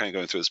we're kind of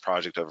going through this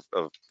project of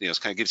it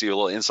kind of gives you a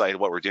little insight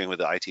of what we're doing with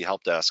the IT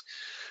help desk.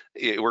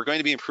 We're going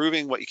to be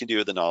improving what you can do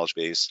with the knowledge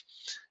base,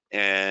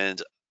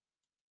 and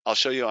I'll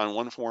show you on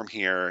one form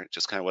here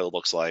just kind of what it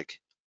looks like.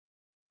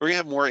 We're going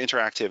to have more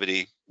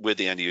interactivity with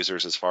the end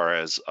users as far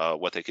as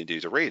what they can do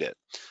to rate it.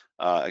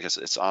 I guess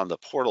it's on the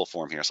portal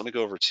form here. So let me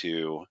go over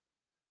to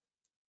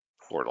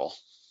portal.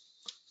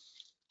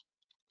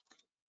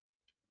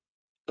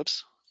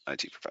 Oops,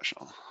 IT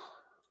professional.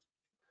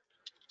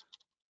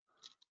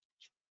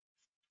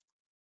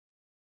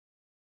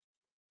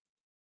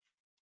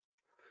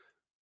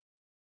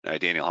 All right,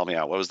 Daniel, help me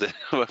out. What was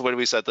what did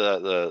we set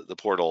the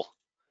portal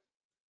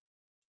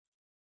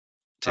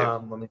to?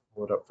 Let me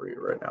pull it up for you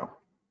right now.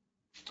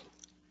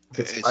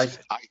 It's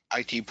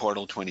IT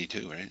portal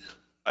 22, right?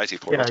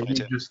 IT portal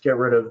 22. You just get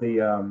rid of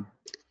the.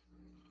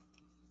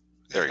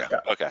 There we go. Yeah.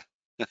 Okay.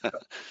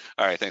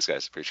 All right, thanks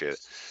guys, appreciate it.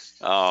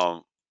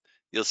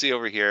 You'll see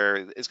over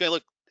here, it's going to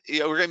look,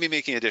 we're going to be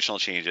making additional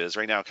changes.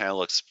 Right now it kind of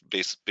looks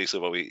basically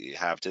what we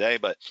have today,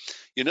 but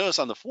you notice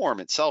on the form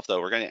itself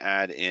though, we're going to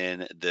add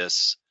in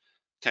this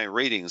kind of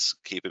ratings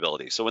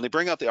capability. So when they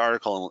bring up the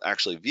article and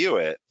actually view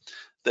it,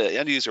 the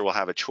end user will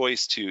have a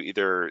choice to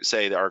either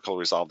say the article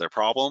resolved their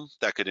problem.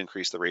 That could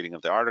increase the rating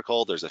of the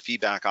article. There's a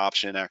feedback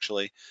option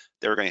actually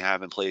that we're going to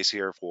have in place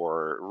here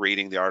for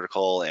rating the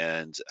article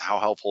and how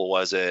helpful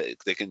was it.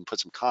 They can put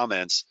some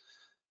comments,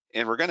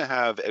 and we're going to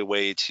have a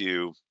way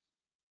to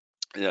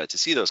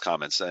see those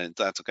comments, and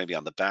that's going to be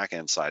on the back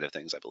end side of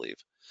things, I believe,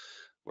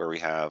 where we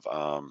have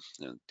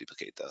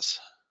duplicate this.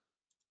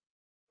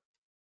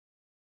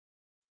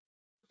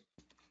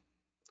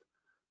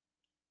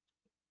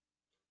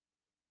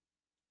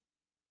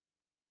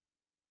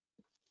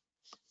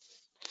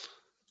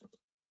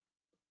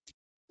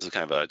 This is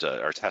kind of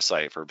our test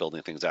site for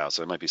building things out.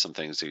 So there might be some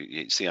things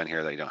you see on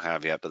here that you don't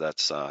have yet, but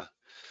that's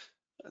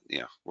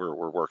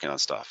we're working on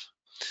stuff.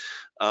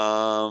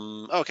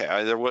 Okay,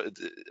 I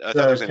thought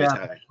there was tab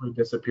actually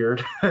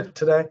disappeared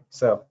today,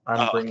 so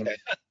I'm bringing it.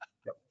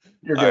 Yep.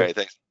 You're good. All right,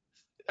 thanks.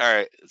 All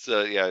right,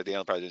 so yeah,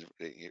 Daniel probably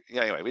didn't.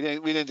 Yeah, anyway,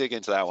 we didn't dig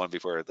into that one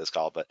before this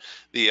call, but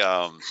the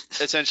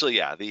essentially,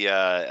 yeah,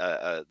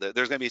 there's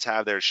going to be a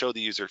tab there, show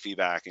the user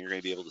feedback, and you're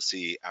going to be able to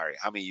see, all right,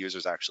 how many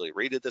users actually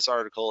rated this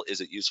article,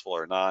 is it useful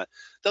or not?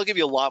 They'll give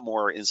you a lot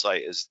more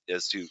insight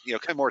as to, you know,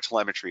 kind of more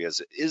telemetry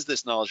as, is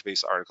this knowledge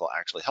base article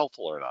actually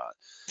helpful or not?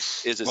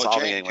 Is it Well,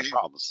 solving James, anyone's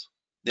problems?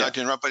 Yeah. not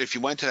to interrupt, but if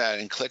you went to that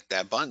and clicked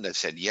that button that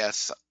said,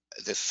 yes,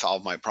 this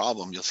solved my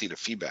problem, you'll see the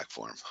feedback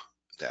form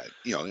that,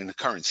 you know, in the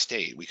current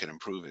state, we can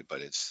improve it,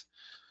 but it's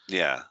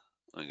Yeah.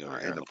 Let me go over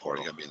here in in the the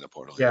portal. You portal. gotta be in the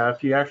portal. Yeah,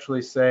 if you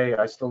actually say,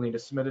 I still need to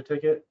submit a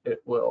ticket,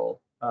 it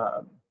will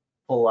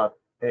pull up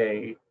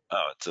a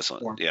Oh, it's this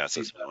one. form Yeah, for it's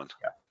this feedback. one.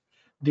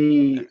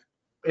 Yeah.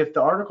 If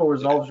the article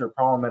resolves your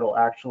problem, it'll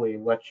actually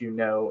let you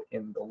know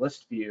in the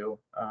list view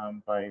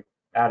by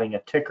adding a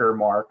ticker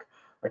mark,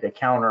 like a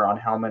counter on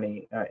how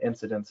many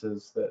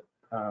incidences that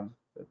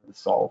is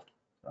solved.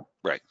 So.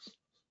 Right.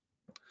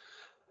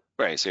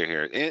 Right, so you're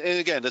here. And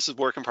again, this is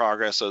work in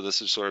progress. So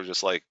this is sort of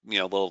just like, you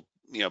know, little,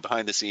 you know,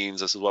 behind the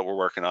scenes, this is what we're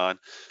working on.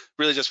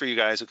 Really just for you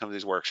guys who come to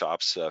these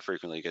workshops,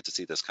 frequently you get to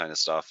see this kind of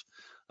stuff.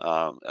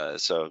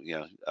 So, you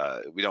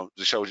know, we don't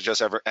show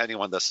just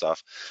anyone this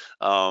stuff.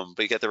 But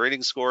you get the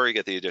rating score, you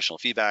get the additional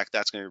feedback.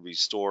 That's going to be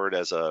stored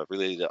as a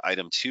related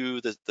item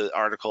to the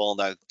article.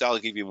 And that'll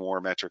give you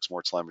more metrics,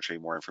 more telemetry,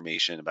 more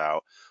information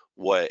about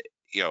what,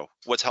 you know,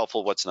 what's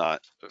helpful, what's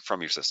not from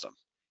your system.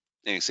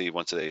 And you see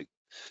once they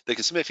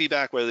can submit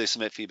feedback, whether they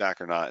submit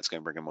feedback or not, it's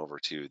going to bring them over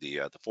to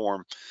the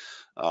form,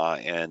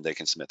 and they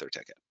can submit their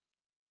ticket.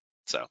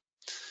 So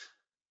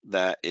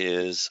that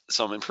is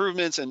some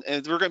improvements, and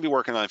we're going to be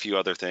working on a few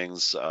other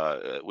things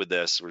with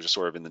this. We're just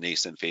sort of in the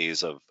nascent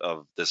phase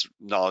of this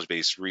knowledge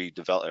base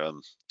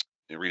redevelopment,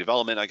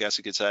 I guess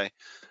you could say.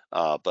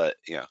 But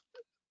yeah,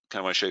 kind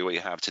of want to show you what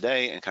you have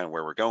today and kind of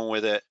where we're going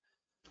with it.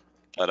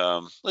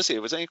 But let's see,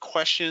 was there any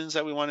questions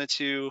that we wanted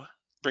to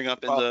bring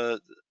up in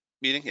the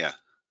meeting? Yeah.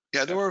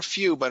 Yeah, there were a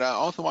few, but I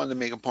also wanted to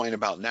make a point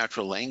about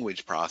natural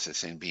language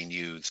processing being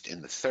used in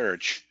the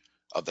search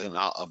of the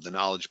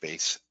knowledge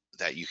base,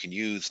 that you can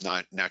use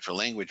natural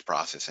language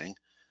processing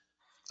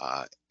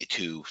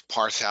to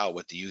parse out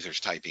what the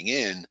user's typing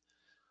in,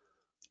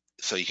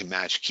 so you can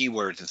match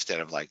keywords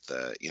instead of like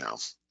the, you know,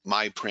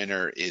 my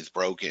printer is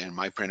broken,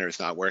 my printer is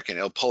not working.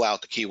 It'll pull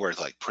out the keywords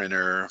like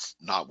printer,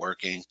 not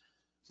working,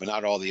 but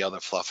not all the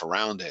other fluff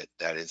around it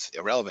that is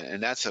irrelevant.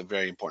 And that's a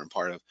very important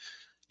part of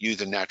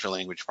using natural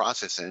language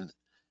processing.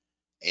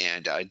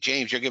 And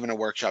James, you're giving a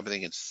workshop, I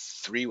think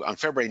it's on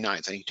February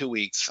 9th, I think 2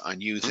 weeks,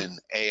 on using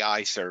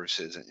AI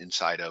services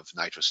inside of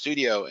NITRO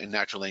Studio and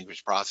natural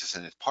language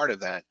processing as part of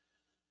that,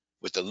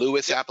 with the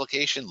Lewis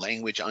application,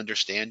 language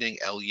understanding,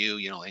 LU,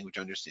 you know, language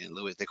understanding,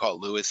 Lewis, they call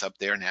it Lewis up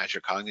there in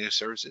Azure Cognitive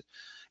Services,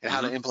 and how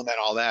to implement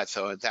all that.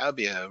 So that would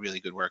be a really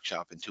good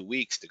workshop in 2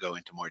 weeks to go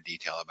into more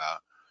detail about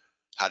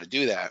how to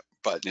do that.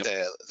 But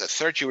the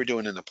search you were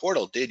doing in the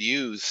portal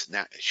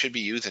should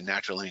be using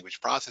natural language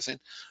processing.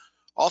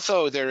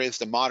 Also, there is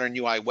the modern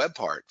UI web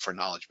part for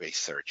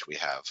knowledge-based search we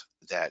have,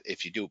 that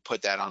if you do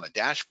put that on a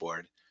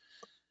dashboard,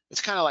 it's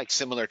kind of like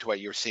similar to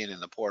what you're seeing in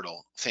the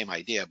portal, same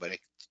idea, but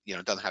it, you know,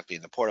 it doesn't have to be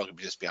in the portal, it can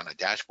just be on a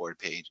dashboard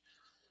page,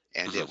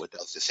 and it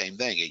does the same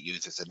thing. It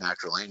uses the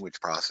natural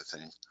language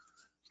processing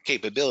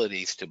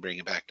capabilities to bring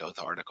it back to those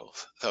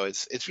articles. So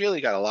it's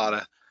really got a lot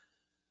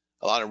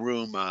of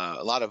room,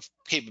 a lot of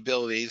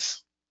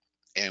capabilities,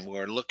 and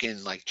we're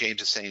looking, like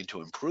James is saying,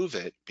 to improve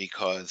it,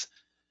 because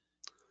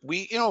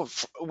we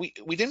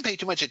didn't pay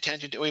too much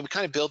attention to it. We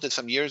kind of built it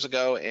some years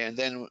ago, and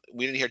then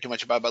we didn't hear too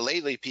much about it. But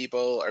lately,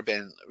 people have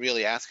been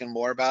really asking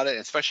more about it,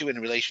 especially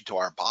in relation to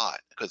our bot,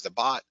 because the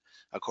bot,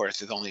 of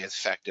course, is only as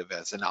effective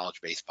as the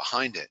knowledge base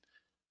behind it.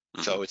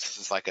 So it's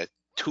just like a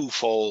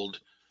twofold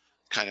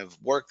kind of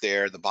work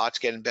there. The bot's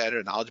getting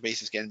better, the knowledge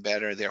base is getting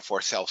better,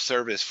 therefore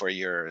self-service for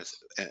your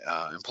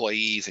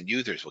employees and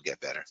users will get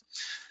better.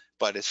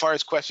 But as far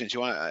as questions, you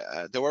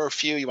want, there were a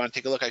few you want to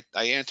take a look.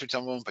 I answered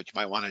some of them, but you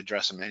might want to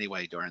address them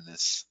anyway during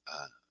this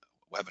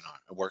webinar,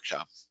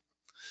 workshop.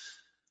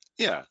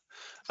 Yeah.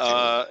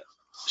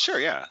 Sure,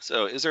 yeah.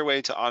 So is there a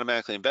way to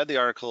automatically embed the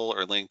article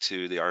or link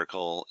to the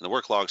article in the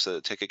work log so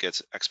the ticket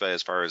gets expedited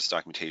as far as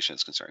documentation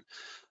is concerned?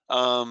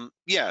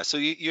 Yeah, so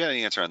you had an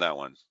answer on that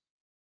one,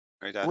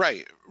 right, Dad?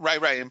 Right.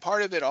 And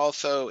part of it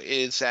also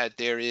is that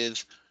there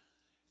is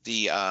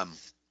the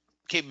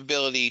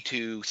capability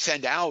to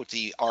send out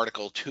the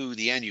article to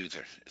the end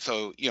user.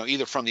 So, you know,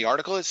 either from the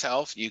article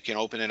itself, you can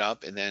open it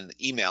up and then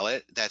email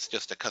it. That's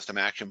just a custom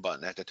action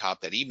button at the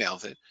top that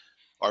emails it.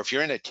 Or if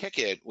you're in a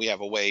ticket, we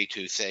have a way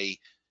to say,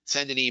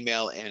 send an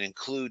email and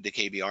include the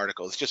KB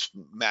article. It's just a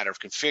matter of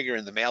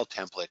configuring the mail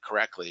template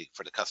correctly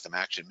for the custom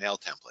action mail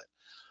template.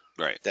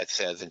 Right. That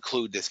says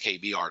include this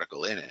KB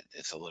article in it.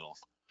 It's a little,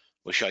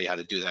 we'll show you how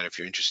to do that if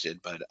you're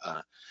interested. But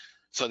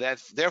so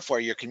that's, therefore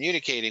you're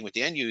communicating with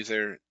the end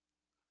user.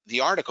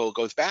 The article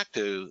goes back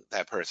to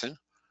that person,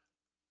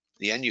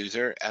 the end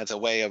user, as a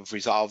way of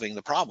resolving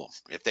the problem.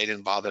 If they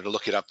didn't bother to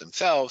look it up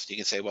themselves, you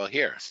can say, well,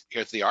 here's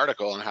the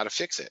article on how to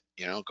fix it.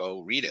 You know,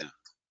 go read it.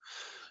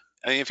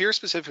 I mean, if you're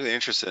specifically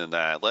interested in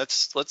that,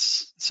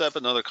 let's set up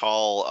another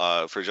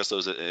call for just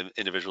those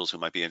individuals who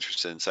might be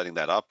interested in setting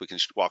that up. We can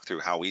walk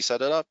through how we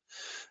set it up,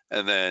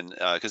 and then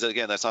because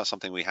again, that's not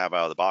something we have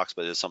out of the box,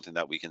 but it's something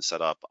that we can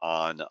set up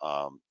on.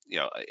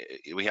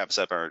 We have it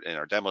set up in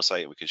our demo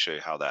site, and we can show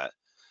you how that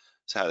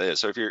is.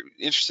 So if you're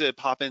interested,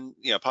 pop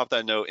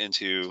that note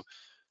into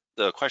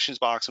the questions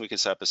box, and we can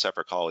set up a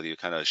separate call with you,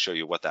 kind of show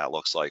you what that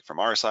looks like from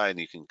our side, and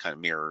you can kind of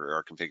mirror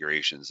our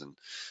configurations and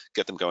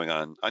get them going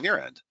on your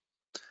end.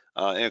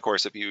 And of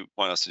course, if you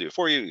want us to do it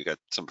for you, you got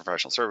some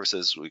professional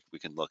services, we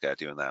can look at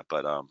doing that.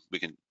 But we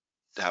can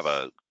have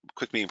a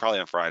quick meeting probably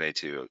on Friday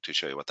to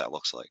show you what that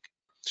looks like.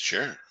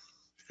 Sure.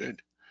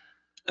 Good.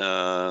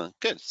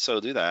 Good. So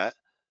do that.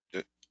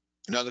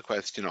 Another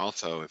question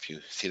also, if you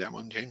see that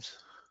one, James.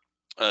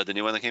 The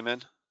new one that came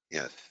in?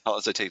 Yes. How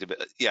does it take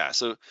to yeah.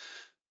 So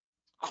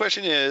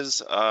question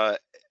is,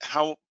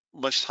 how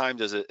much time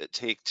does it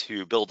take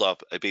to build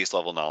up a base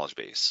level knowledge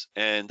base?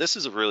 And this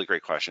is a really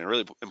great question, a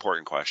really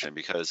important question,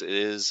 because it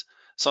is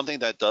something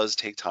that does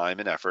take time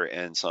and effort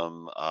and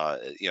some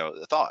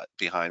thought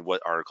behind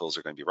what articles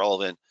are going to be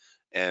relevant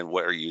and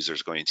what are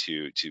users going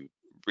to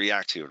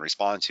react to and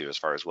respond to as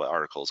far as what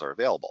articles are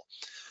available.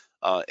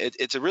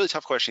 It's a really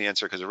tough question to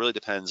answer because it really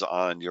depends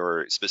on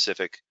your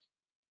specific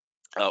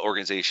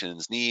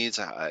organization's needs,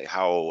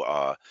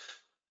 how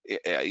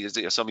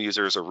some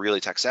users are really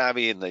tech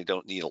savvy and they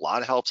don't need a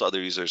lot of help. So other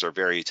users are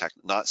very tech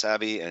not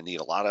savvy and need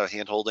a lot of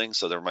hand holding.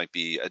 So there might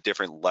be a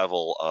different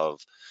level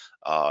of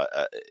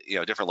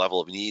different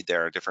level of need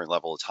there, a different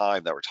level of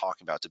time that we're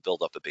talking about to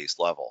build up a base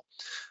level.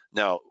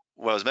 Now,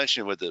 what I was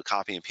mentioning with the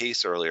copy and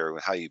paste earlier,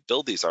 how you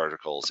build these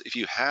articles, if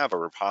you have a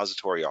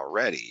repository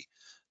already,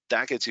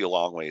 that gets you a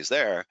long ways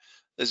there.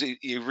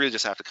 You really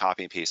just have to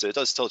copy and paste it. It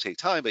does still take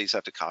time, but you just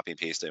have to copy and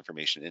paste the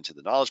information into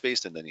the knowledge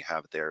base, and then you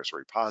have it there as a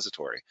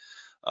repository.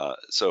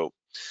 So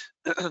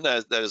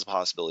that is a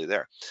possibility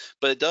there.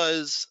 But it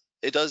does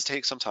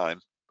take some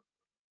time.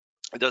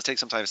 It does take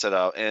some time to set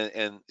out,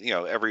 and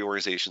every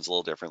organization is a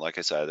little different. Like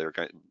I said, there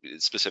are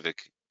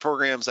specific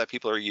programs that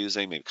people are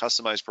using, maybe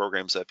customized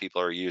programs that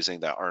people are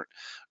using that aren't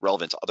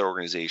relevant to other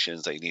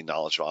organizations that you need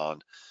knowledge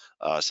on.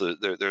 So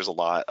there's a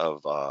lot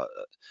of a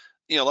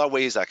lot of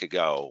ways that could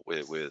go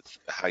with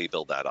how you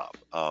build that up.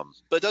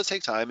 But it does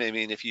take time. I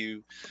mean, if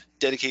you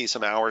dedicate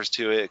some hours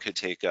to it, it could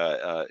take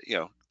at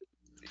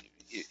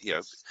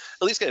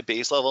least get a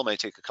base level. It might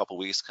take a couple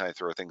weeks to kind of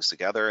throw things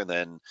together, and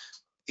then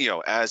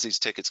as these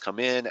tickets come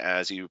in,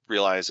 as you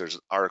realize there's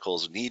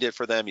articles needed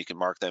for them, you can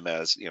mark them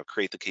as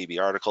create the KB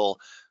article,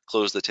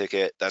 close the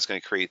ticket. That's going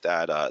to create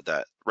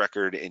that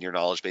record in your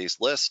knowledge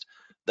base list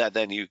that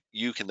then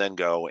you can then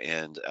go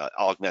and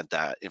augment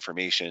that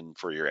information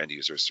for your end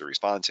users to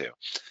respond to.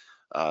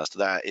 So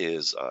that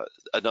is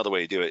another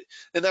way to do it,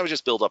 and that would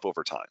just build up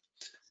over time,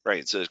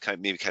 right? So kind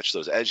of maybe catch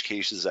those edge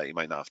cases that you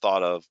might not have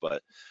thought of,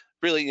 but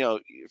really,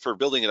 for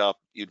building it up,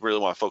 you'd really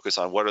want to focus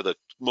on what are the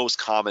most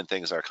common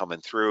things that are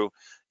coming through.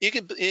 You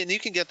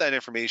can get that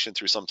information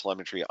through some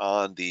telemetry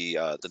on the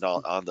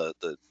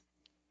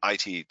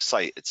IT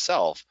site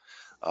itself.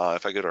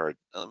 If I go to our,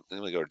 let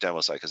me go to our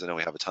demo site because I know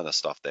we have a ton of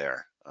stuff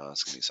there.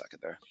 Just give me a second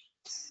there.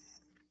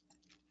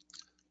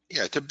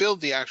 Yeah, to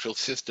build the actual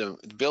system,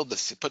 put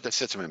the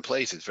system in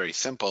place is very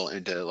simple.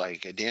 And to,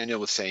 like Daniel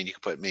was saying, you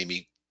can put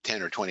maybe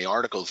 10 or 20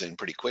 articles in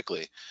pretty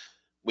quickly,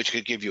 which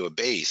could give you a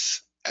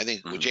base. I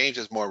think what James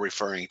is more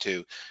referring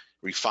to,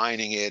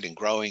 refining it and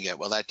growing it.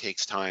 Well, that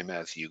takes time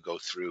as you go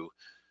through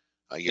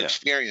your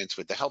experience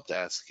with the help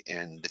desk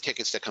and the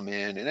tickets that come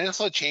in, and it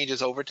also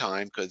changes over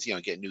time because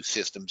get new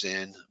systems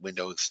in,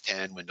 Windows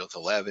 10, Windows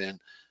 11,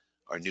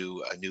 or a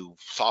new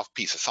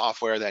piece of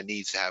software that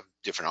needs to have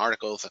different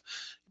articles.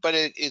 But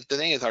the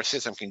thing is, our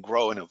system can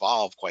grow and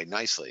evolve quite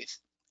nicely,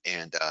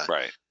 and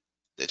right.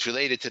 It's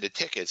related to the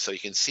tickets, so you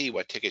can see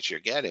what tickets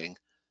you're getting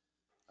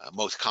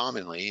most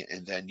commonly,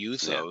 and then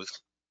use those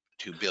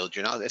to build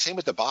your knowledge. Same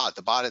with the bot.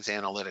 The bot is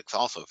analytics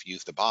also. If you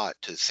use the bot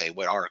to say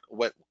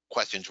what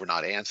questions were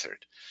not answered,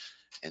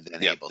 and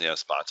then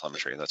bot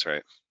telemetry. That's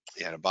right.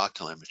 Yeah, the bot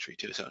telemetry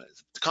too. So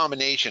it's a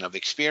combination of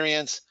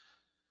experience,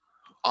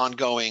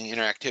 ongoing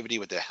interactivity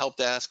with the help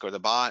desk or the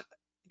bot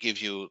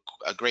gives you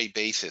a great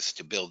basis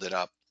to build it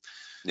up.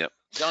 Yep.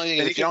 The only thing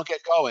is, if you don't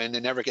get going,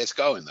 it never gets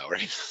going, though,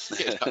 right? If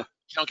you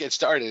don't get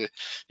started,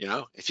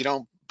 if you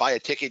don't buy a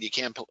ticket, you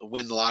can't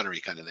win the lottery,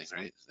 kind of thing,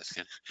 right? That's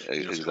kind of,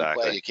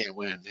 exactly. Play, you can't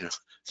win.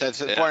 So it's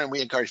important.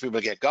 We encourage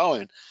people to get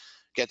going,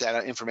 get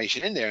that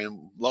information in there,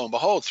 and lo and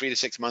behold, 3 to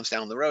 6 months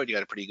down the road, you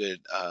got a pretty good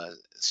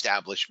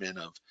establishment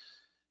of.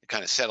 It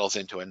kind of settles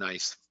into a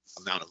nice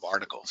amount of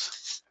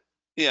articles.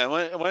 Yeah, I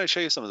want to show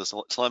you some of this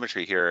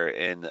telemetry here,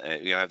 and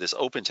have this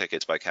open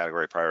tickets by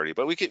category priority,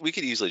 but we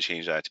could easily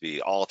change that to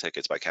be all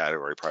tickets by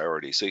category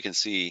priority, so you can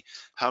see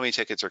how many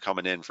tickets are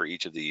coming in for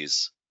each of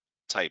these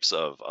types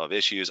of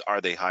issues. Are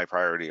they high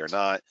priority or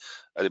not?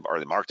 Are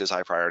they marked as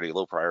high priority,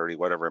 low priority,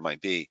 whatever it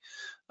might be?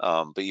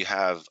 But you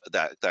have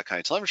that kind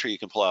of telemetry you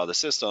can pull out of the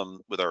system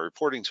with our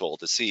reporting tool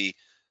to see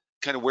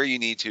kind of where you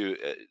need to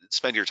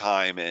spend your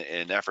time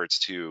and efforts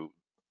to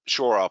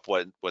shore up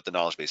what the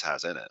knowledge base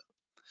has in it.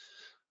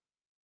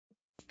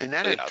 And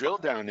that So has yeah, drill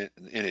down in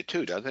it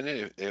too, doesn't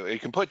it?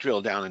 It can put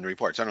drill down in the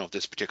reports. I don't know if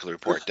this particular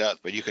report does,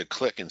 but you could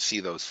click and see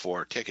those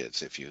 4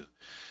 tickets if you.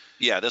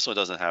 yeah, this one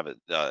doesn't have it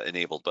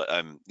enabled, but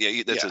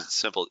yeah, that's Yeah.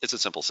 it's a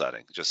simple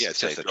setting. Yeah, Just it's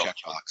say just a drill.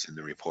 checkbox in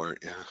the report.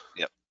 Yeah.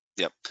 Yep.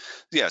 Yep.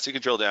 Yeah, so you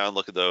can drill down,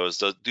 look at those.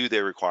 Do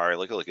they require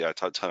like a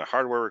ton of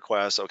hardware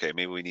requests? Okay,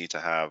 maybe we need to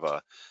have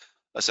a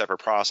separate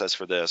process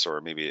for this, or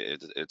maybe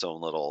its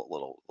own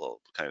little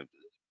kind of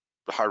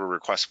hardware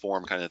request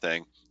form kind of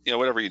thing. You know,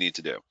 whatever you need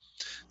to do.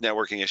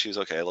 Networking issues.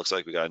 Okay, it looks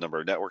like we got a number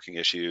of networking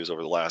issues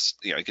over the last.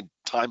 You know, you can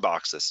time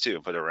box this too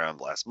and put it around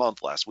last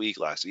month, last week,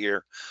 last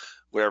year,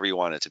 whatever you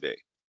want it to be.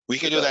 We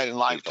can With do the that in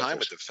live time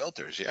filters. with the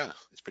filters. Yeah,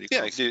 it's pretty Yeah,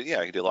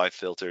 cool. I can do live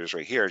filters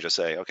right here. Just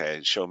say, okay,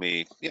 show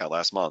me,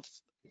 last month.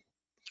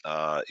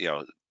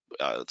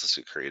 Let's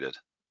see, created.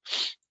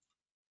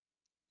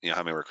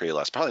 How many were created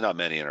last? Probably not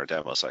many in our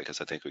demo site because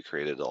I think we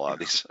created a lot of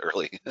these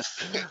early.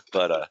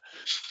 but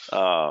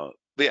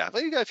you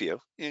got a few.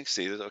 You can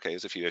see that. Okay,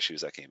 there's a few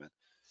issues that came in.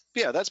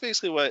 But yeah, that's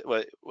basically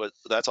what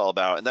that's all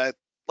about. And that,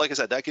 like I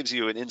said, that gives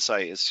you an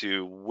insight as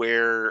to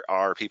where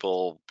are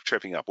people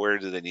tripping up, where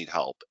do they need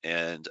help,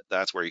 and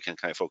that's where you can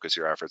kind of focus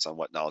your efforts on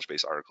what knowledge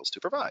base articles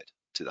to provide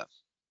to them.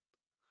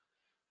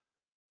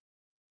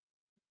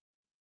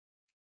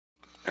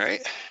 All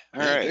right.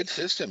 All Yeah, right. good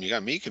system. You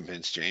got me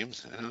convinced,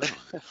 James. I don't know.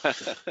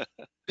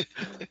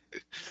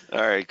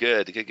 All right,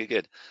 good.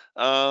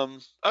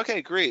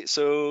 Okay, great.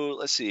 So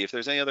let's see if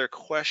there's any other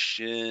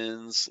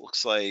questions.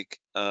 Looks like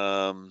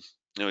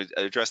we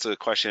addressed the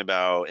question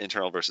about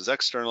internal versus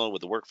external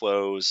with the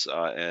workflows,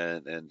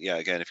 and yeah,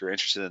 again, if you're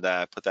interested in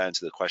that, put that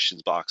into the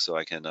questions box so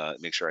I can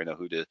make sure I know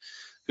who to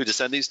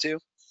send these to.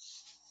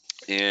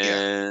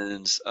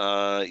 And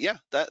yeah,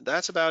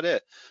 that's about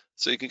it.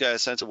 So you can get a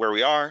sense of where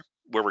we are,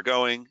 where we're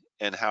going,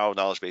 and how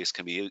knowledge base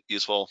can be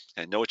useful,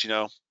 and know what you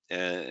know,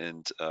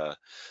 and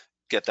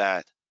get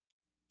that,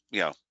 you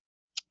know,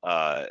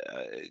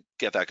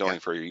 get that going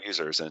for your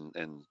users,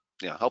 and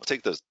help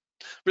take those.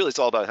 Really, it's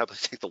all about helping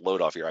take the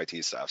load off your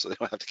IT staff, so they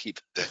don't have to keep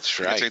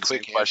That's right. answering the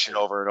same question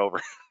over and over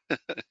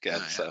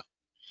again. So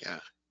yeah,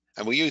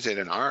 and we use it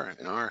in our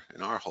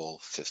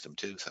whole system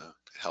too, so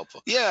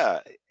helpful.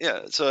 yeah.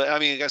 So I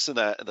mean, I guess in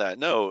that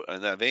note,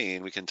 in that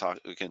vein, we can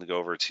go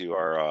over to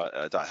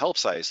our .help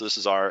site. So this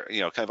is our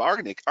kind of our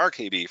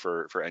KB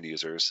for end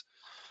users.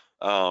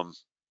 You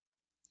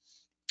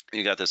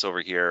got this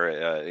over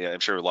here. Yeah, I'm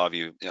sure a lot of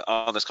you,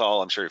 on this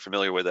call, I'm sure you're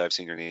familiar with it. I've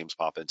seen your names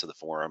pop into the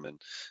forum and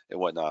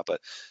whatnot.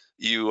 But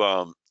you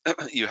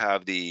you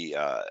have the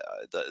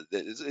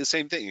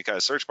same thing. You got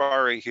a search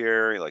bar right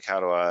here. You're like,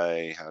 how do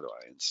I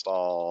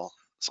install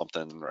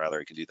something? Rather,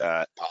 you can do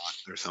that. Bot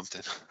or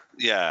something.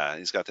 Yeah,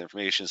 he's got the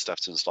information,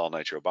 stuff to install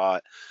NITRO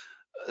bot.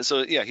 So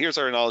yeah, here's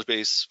our knowledge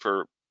base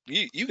for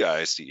you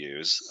guys to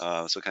use.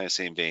 So kind of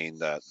same vein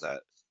that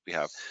we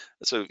have.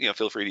 So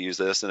feel free to use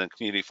this. And then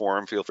community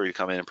forum, feel free to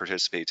come in and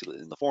participate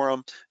in the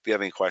forum. If you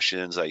have any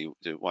questions that you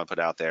want to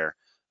put out there,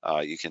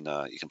 you can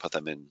put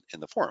them in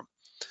the forum.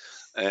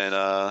 And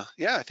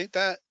yeah, I think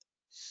that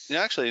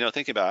actually,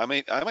 thinking about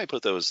it, I might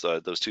put those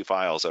 2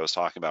 files I was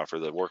talking about for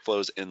the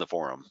workflows in the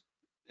forum.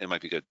 It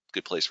might be a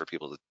good place for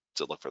people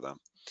to look for them.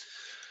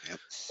 Yep.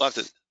 We'll have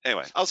to,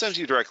 anyway, I'll send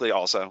you directly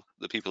also,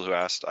 the people who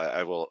asked.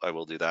 I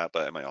will do that,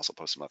 but I might also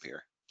post them up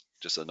here.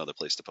 Just another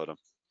place to put them.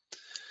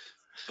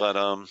 But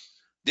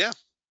yeah,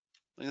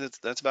 I think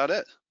that's about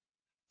it.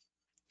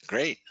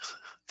 Great.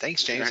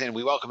 Thanks, James. Right. And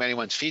we welcome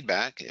anyone's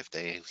feedback if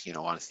they,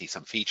 want to see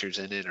some features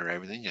in it or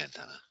everything, and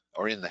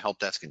or in the help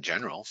desk in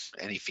general.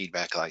 Any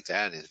feedback like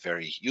that is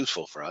very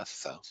useful for us.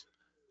 So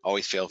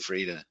always feel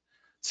free to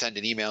send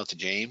an email to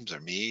James or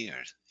me,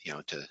 or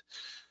to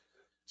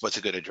what's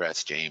a good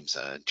address, James?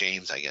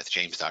 James, I guess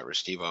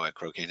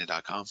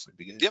james.restivo@crocana.com would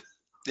be good. Yep.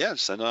 Yeah,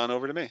 just send it on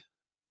over to me.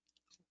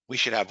 We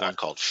should have one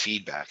called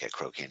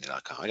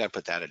feedback@crocana.com. I got to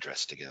put that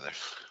address together.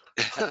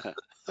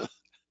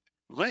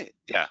 Right.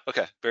 Yeah.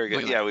 Okay. Very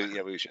good.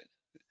 Wait, we should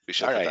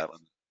All put right. that one.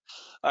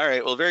 All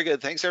right. Well, very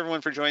good. Thanks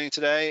everyone for joining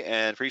today,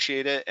 and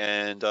appreciate it.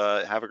 And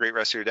have a great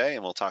rest of your day.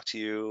 And we'll talk to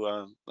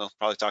you.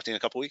 Probably talk to you in a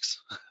couple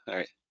weeks. All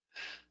right.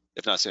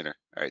 If not sooner.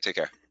 All right. Take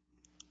care.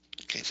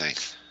 Okay.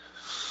 Thanks.